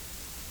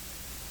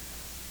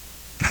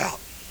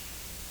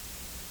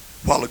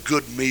 while a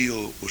good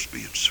meal was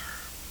being served.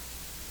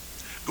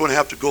 Going to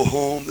have to go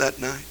home that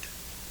night,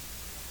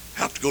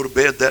 have to go to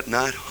bed that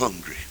night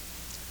hungry,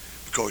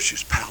 because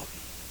she's pouting.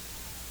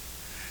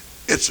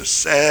 It's a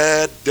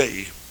sad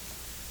day.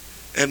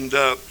 And,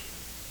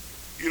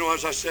 you know,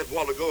 as I said a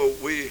while ago,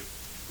 we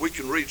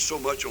can read so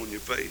much on your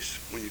face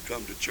when you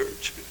come to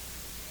church.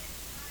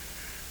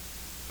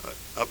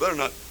 I better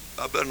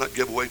not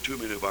give away too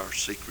many of our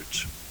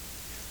secrets.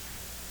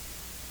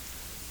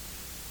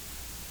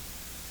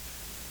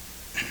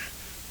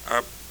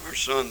 Our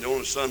son, the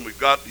only son we've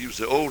got, he was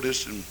the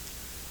oldest, and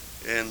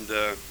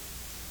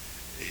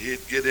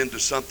he'd get into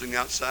something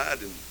outside,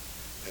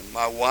 and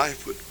my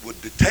wife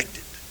would detect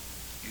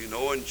it, you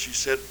know, and she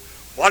said,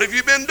 "What have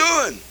you been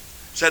doing?"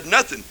 Said,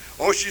 "Nothing."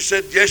 Oh, she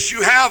said, "Yes,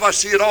 you have. I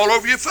see it all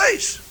over your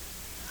face."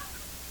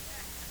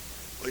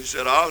 Well, he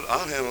said,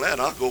 I'll handle that.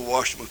 I'll go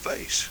wash my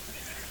face.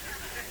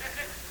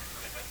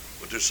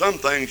 But there's some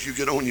things you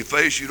get on your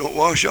face you don't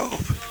wash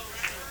off.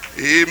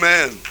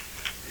 Amen.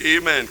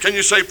 Amen. Can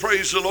you say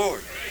praise the Lord?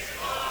 Praise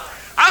the Lord.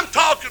 I'm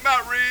talking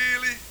about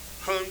really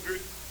hungry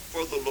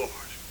for the Lord.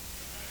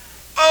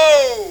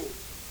 Oh,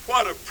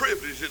 what a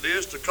privilege it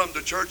is to come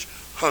to church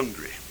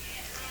hungry.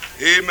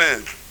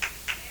 Amen.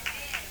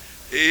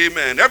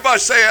 Amen. Everybody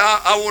say,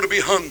 I want to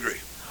be hungry.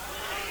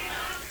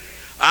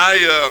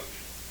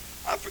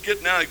 I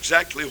forget now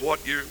exactly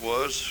what year it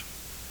was.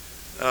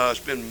 It's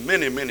been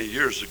many, many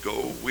years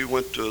ago. We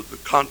went to the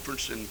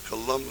conference in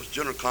Columbus,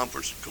 General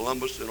Conference in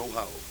Columbus in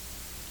Ohio.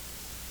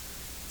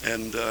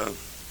 And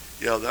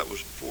yeah, that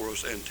was before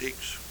us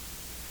antiques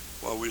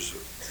while we was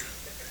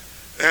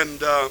there.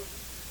 And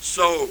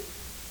so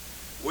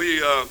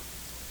we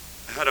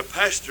had a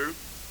pastor.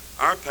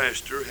 Our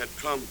pastor had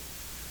come,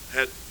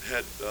 had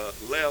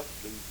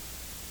left, and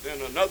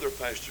then another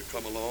pastor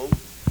come along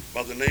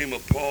by the name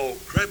of Paul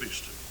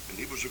Creviston, and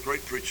he was a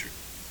great preacher.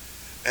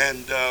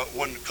 And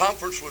when the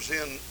conference was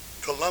in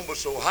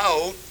Columbus,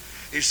 Ohio,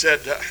 he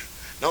said,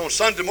 "Now on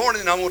Sunday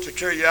morning, I want to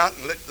carry you out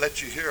and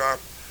let you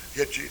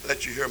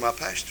hear my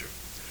pastor."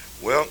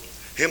 Well,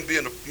 him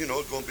being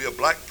going to be a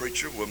black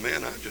preacher, well,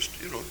 man, I just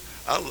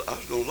I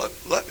was going to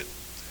love it.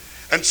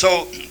 And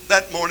so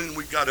that morning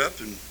we got up,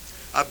 and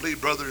I believe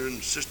Brother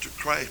and Sister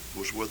Kraft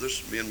was with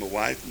us, me and my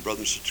wife and Brother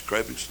and Sister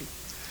Creviston.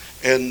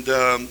 And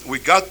we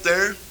got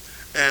there,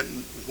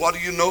 and what do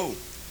you know?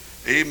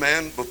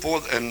 Amen.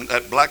 Before and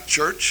that black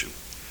church,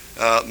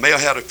 may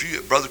have had a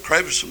few. Brother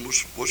Creviston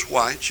was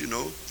white,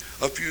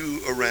 a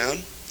few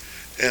around,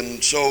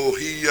 and so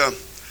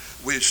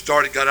we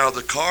got out of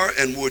the car,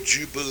 and would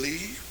you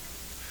believe,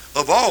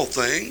 of all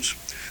things,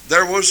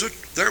 there was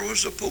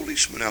a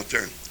policeman out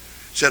there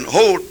saying,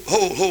 "Hold,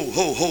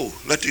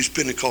 let these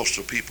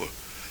Pentecostal people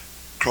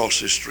cross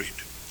this street."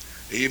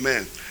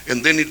 Amen.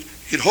 And then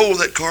he'd hold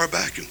that car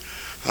back, and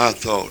I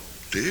thought,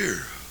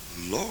 dear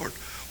Lord,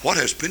 what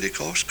has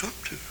Pentecost come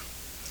to?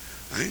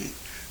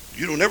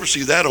 You don't ever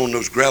see that on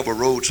those gravel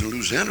roads in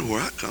Louisiana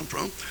where I come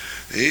from.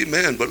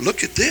 Amen. But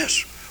look at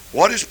this.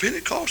 What has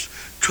Pentecost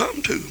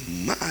come to?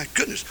 My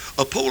goodness.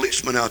 A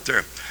policeman out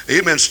there.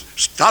 Amen.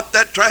 Stop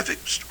that traffic.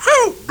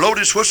 Whew, blow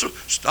this whistle.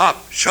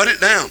 Stop. Shut it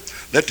down.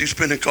 Let these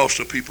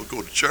Pentecostal people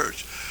go to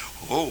church.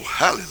 Oh,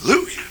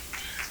 hallelujah.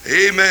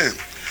 Amen.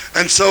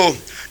 And so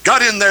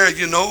got in there,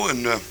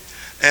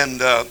 and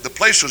the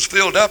place was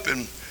filled up,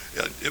 and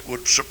it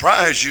would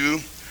surprise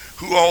you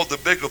who all the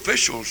big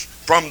officials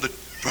from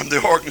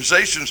the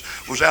organizations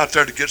was out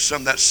there to get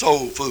some of that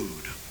soul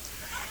food.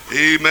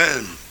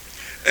 Amen.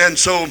 And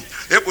so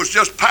it was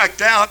just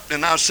packed out,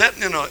 and I was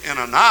sitting in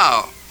an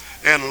aisle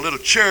and a little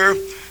chair,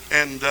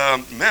 and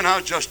man, I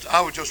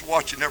was just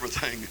watching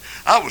everything.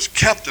 I was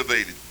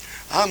captivated.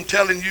 I'm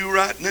telling you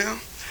right now,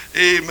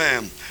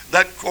 amen.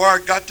 That choir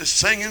got to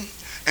singing,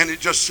 and it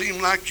just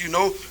seemed like, and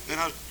I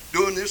was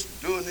doing this,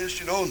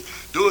 and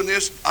doing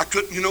this. I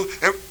couldn't,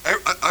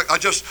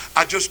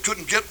 I just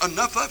couldn't get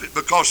enough of it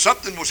because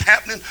something was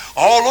happening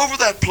all over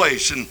that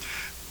place.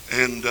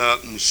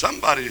 And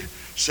somebody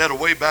said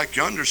way back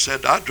yonder,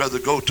 said, "I'd rather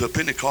go to a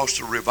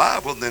Pentecostal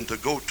revival than to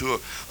go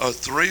to a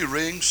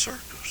three-ring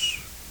circus."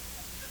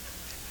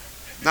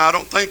 Now, I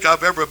don't think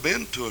I've ever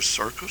been to a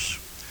circus,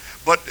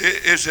 but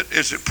is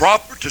it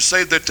proper to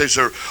say that there's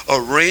a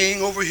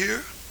ring over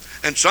here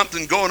and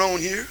something going on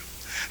here,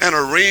 and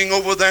a ring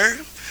over there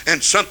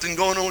and something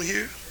going on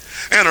here,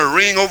 and a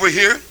ring over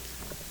here?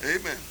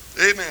 Amen.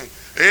 Amen.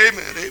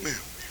 Amen. Amen.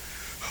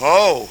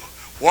 Oh,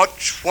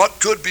 what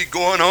could be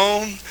going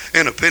on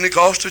in a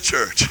Pentecostal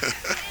church?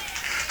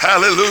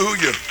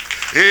 Hallelujah.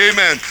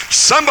 Amen.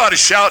 Somebody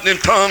shouting in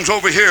tongues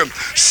over here.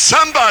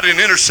 Somebody in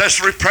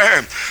intercessory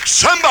prayer.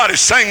 Somebody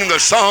singing the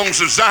songs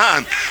of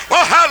Zion.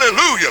 Well,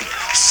 hallelujah.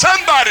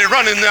 Somebody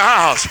running the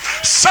aisles.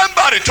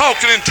 Somebody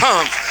talking in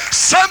tongues.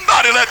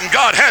 Somebody letting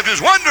God have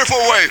his wonderful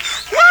way.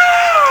 Woo!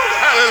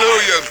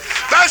 Hallelujah.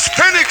 That's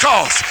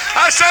Pentecost.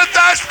 I said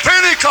that's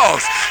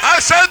Pentecost. I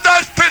said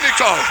that's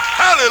Pentecost.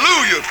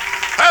 Hallelujah.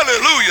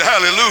 Hallelujah.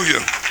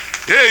 Hallelujah.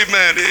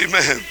 Amen.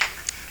 Amen.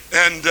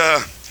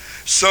 And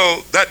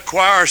so that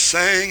choir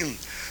sang,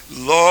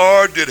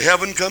 "Lord, did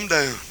heaven come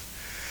down?"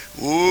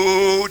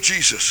 Oh,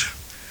 Jesus.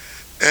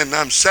 And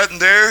I'm sitting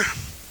there,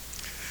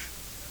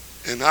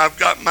 and I've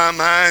got my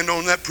mind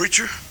on that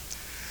preacher,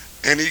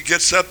 and he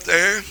gets up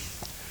there,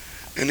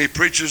 and he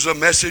preaches a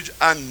message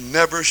I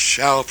never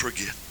shall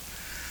forget.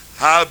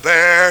 "I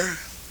bear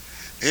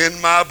in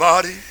my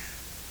body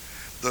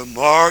the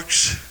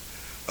marks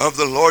of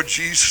the Lord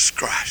Jesus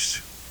Christ."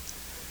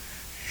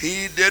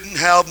 He didn't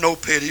have no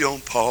pity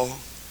on Paul.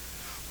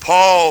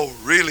 Paul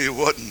really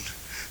wasn't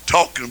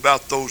talking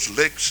about those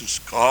licks and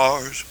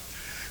scars,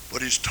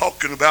 but he's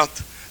talking about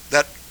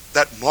that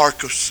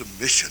mark of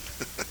submission.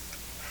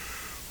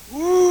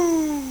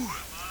 Woo!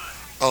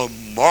 A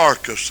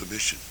mark of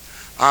submission.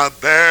 I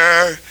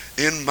bear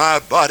in my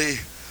body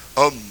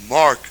a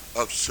mark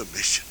of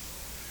submission.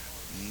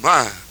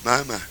 My.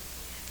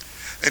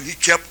 And he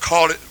kept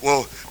calling it,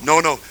 well,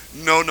 no.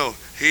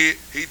 He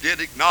did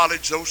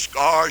acknowledge those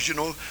scars,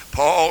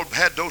 Paul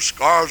had those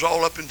scars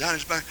all up and down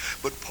his back.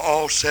 But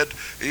Paul said,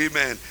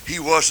 amen, he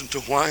wasn't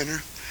a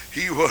whiner.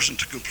 He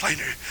wasn't a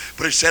complainer.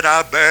 But he said,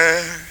 I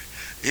bear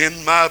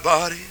in my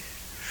body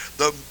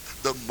the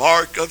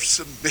mark of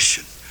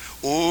submission.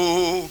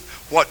 Oh,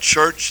 what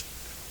church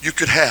you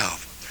could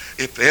have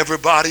if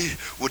everybody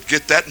would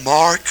get that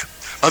mark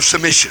of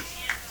submission.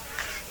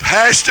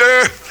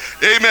 Pastor,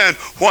 amen,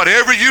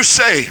 whatever you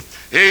say,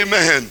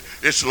 amen,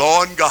 it's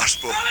law and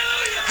gospel.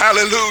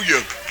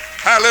 Hallelujah.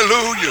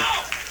 Hallelujah.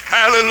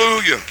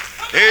 Hallelujah.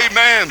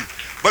 Amen.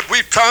 But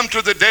we've come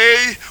to the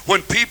day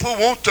when people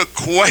want to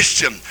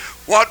question,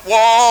 what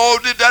wall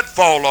did that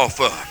fall off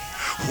of?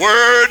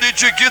 Where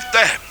did you get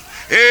that?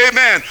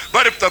 Amen.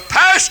 But if the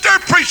pastor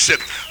preached it,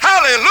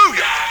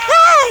 hallelujah.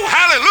 Woo!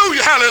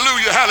 Hallelujah,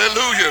 hallelujah,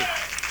 hallelujah.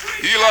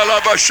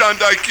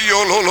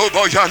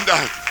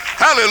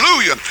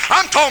 Hallelujah.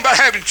 I'm talking about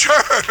having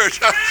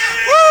church.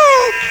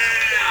 Woo!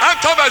 I'm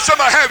talking about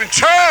somebody having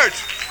church.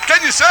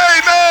 Can you say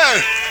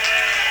amen?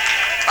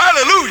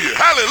 Hallelujah,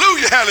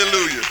 hallelujah,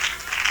 hallelujah.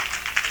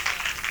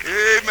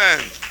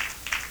 Amen.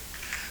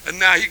 And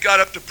now he got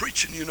up to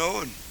preaching, you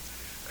know,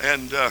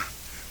 and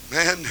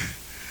man,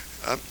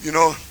 you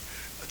know,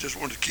 I just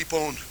wanted to keep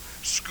on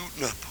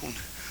scooting up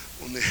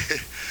on the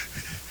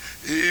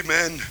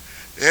amen,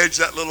 edge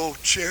of that little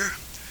chair.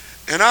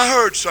 And I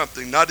heard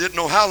something. And I didn't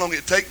know how long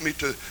it'd take me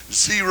to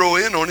zero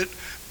in on it,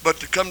 but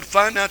to come to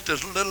find out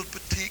there's a little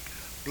petite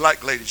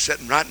black lady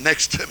sitting right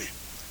next to me.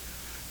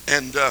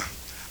 And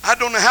I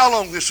don't know how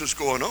long this was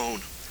going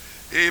on.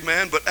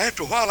 Amen. But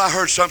after a while I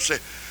heard something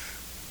say,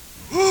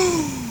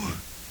 "Whoo,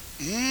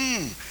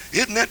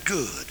 isn't that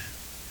good?"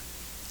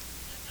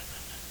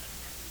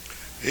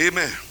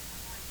 Amen.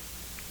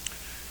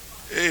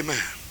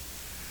 Amen.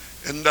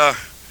 And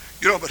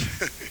you know, but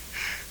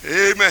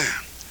amen.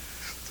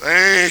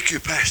 Thank you,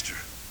 Pastor.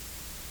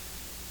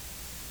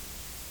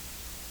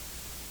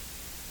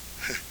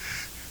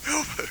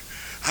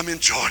 I'm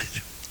enjoying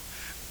it.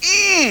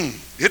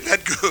 Isn't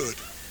that good?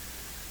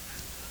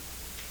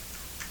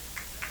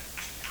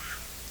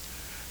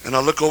 And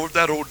I look over at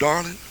that old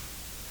darling,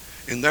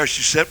 and there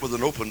she sat with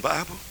an open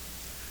Bible.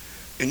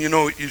 And you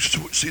know, you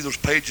see those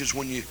pages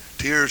when you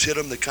tears hit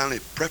them, they kind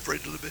of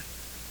perforate a little bit.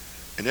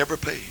 And every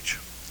page.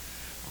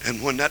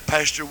 And when that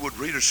pastor would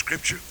read a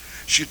scripture,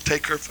 she'd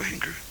take her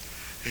finger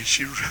and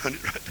she'd run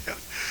it right down.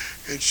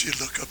 And she'd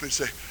look up and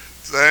say,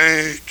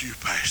 "Thank you,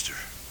 Pastor."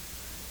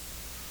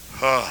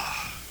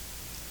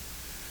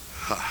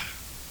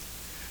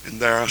 And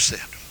there I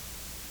sat.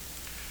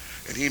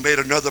 And he made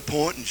another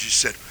point, and she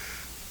said,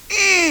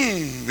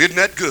 "Isn't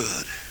that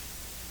good?"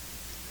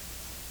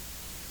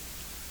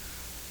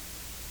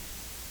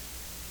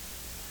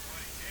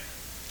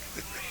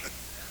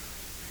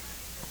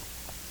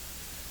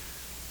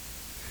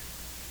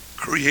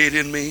 Create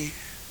in me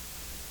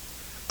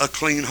a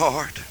clean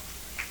heart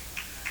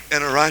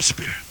and a right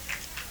spirit.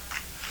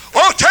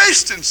 Oh,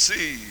 taste and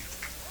see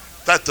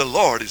that the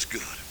Lord is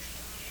good.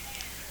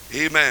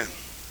 Amen.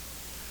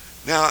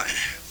 Now,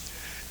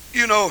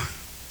 you know,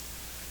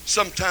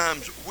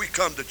 sometimes we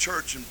come to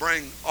church and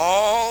bring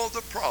all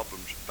the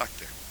problems back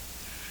there.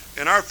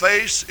 And our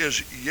face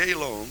is yay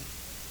long.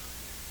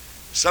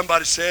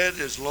 Somebody said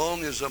as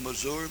long as a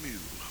Missouri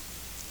mule.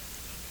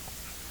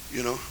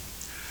 You know,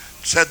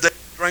 said they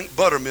drank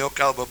buttermilk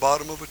out of the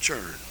bottom of a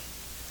churn.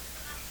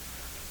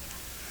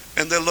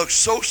 And they look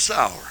so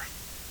sour.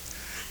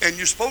 And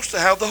you're supposed to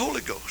have the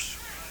Holy Ghost.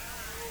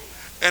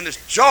 And it's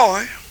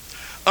joy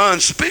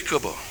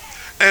unspeakable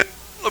and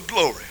full of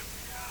glory.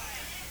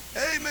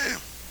 Amen.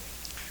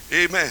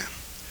 Amen.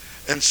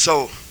 And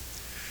so,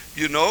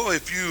 you know,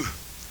 if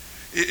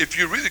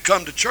you really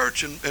come to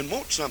church and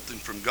want something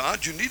from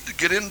God, you need to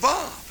get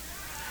involved.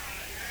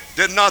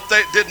 Did not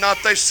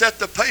they set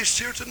the pace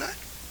here tonight?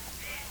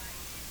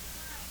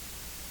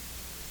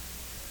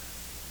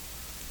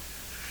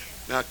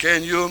 Now,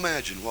 can you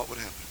imagine what would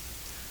happen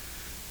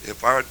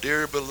if our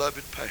dear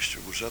beloved pastor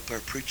was up there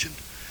preaching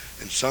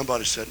and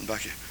somebody sitting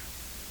back here,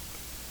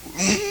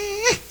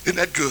 "Isn't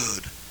that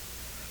good?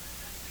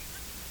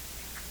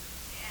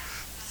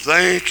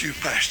 Thank you,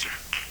 Pastor."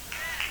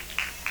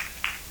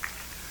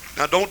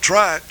 Now, don't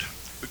try it,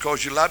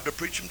 because you're liable to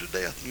preach him to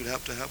death, and you'd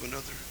have to have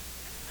another.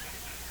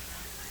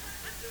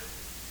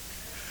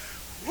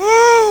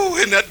 Woo!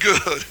 Isn't that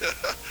good?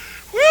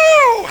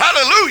 Woo!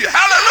 Hallelujah!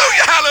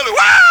 Hallelujah! Hallelujah!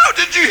 Wow!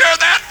 Did you hear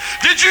that?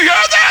 Did you hear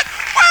that?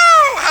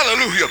 Woo!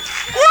 Hallelujah!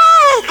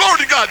 Woo! Glory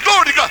to God!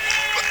 Glory to God!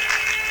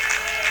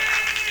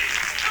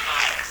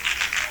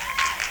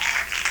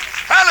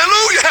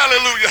 Hallelujah!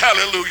 Hallelujah!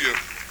 Hallelujah!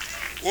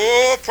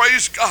 Oh,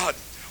 praise God!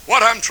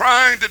 What I'm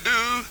trying to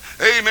do,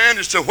 amen,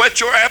 is to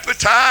whet your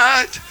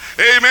appetite.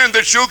 Amen,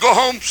 that you'll go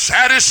home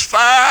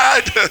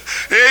satisfied.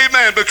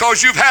 Amen,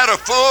 because you've had a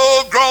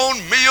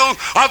full-grown meal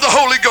of the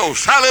Holy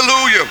Ghost.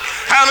 Hallelujah.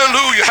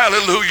 Hallelujah.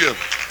 Hallelujah.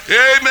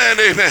 Amen.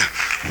 Amen.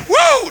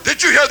 Whoa,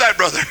 did you hear that,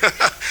 brother?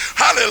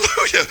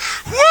 Hallelujah.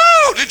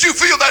 Whoa, did you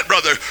feel that,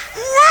 brother?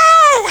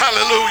 Whoa,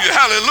 hallelujah.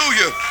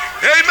 Hallelujah.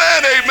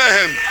 Amen.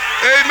 Amen.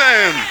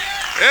 Amen.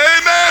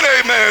 Amen.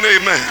 Amen.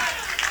 Amen.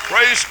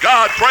 Praise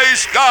God.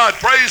 Praise God.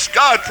 Praise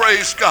God.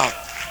 Praise God.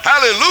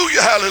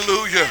 Hallelujah.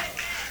 Hallelujah.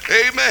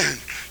 Amen.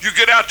 You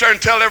get out there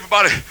and tell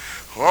everybody,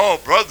 "Oh,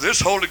 brother, this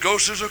Holy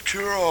Ghost is a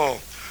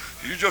cure-all.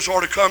 You just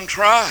ought to come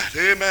try it."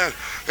 Amen.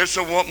 It's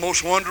the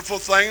most wonderful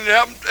thing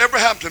that ever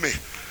happened to me.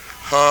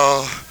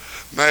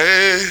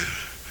 Amazing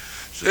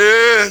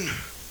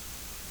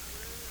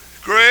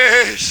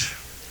grace.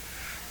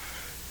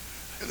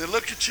 And they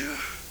look at you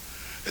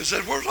and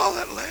said, where's all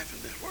that laughing?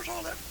 Where's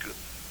all that good?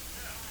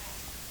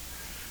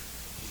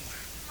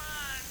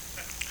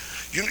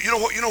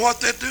 You know what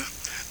they do?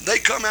 They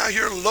come out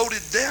here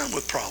loaded down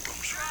with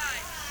problems.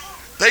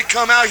 They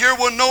come out here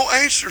with no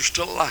answers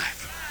to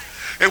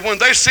life. And when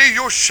they see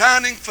your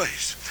shining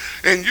face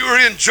and you're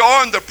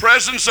enjoying the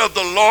presence of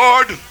the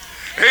Lord,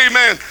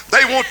 amen,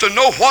 they want to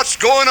know what's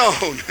going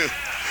on.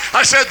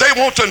 I said they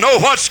want to know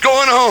what's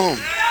going on.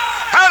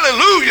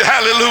 Hallelujah,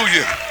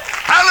 hallelujah.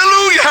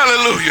 Hallelujah,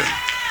 hallelujah.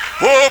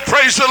 Oh,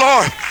 praise the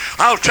Lord.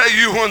 I'll tell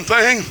you one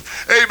thing.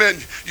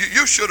 Amen.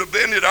 You should have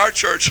been at our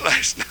church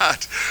last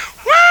night.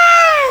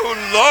 Woo!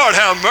 Lord,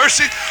 have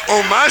mercy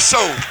on my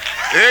soul.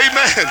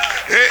 Amen.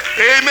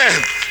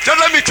 Amen. Just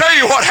let me tell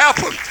you what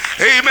happened.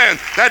 Amen.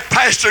 That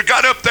pastor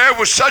got up there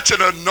with such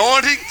an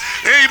anointing.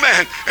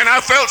 Amen. And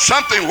I felt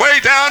something way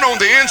down on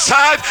the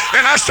inside.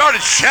 And I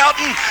started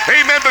shouting.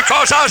 Amen.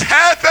 Because I was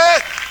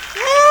happy.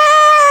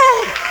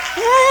 Woo!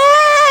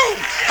 Woo!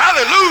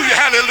 Hallelujah,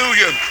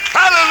 hallelujah.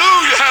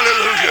 Hallelujah,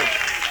 hallelujah.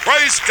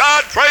 Praise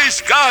God,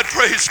 praise God,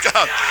 praise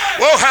God.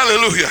 Whoa,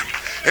 hallelujah.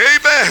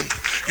 Amen.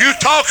 You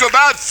talk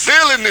about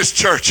filling this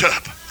church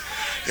up.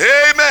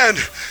 Amen.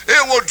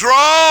 It will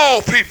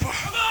draw people.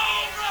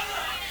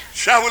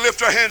 Shall we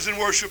lift our hands and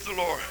worship the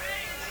Lord?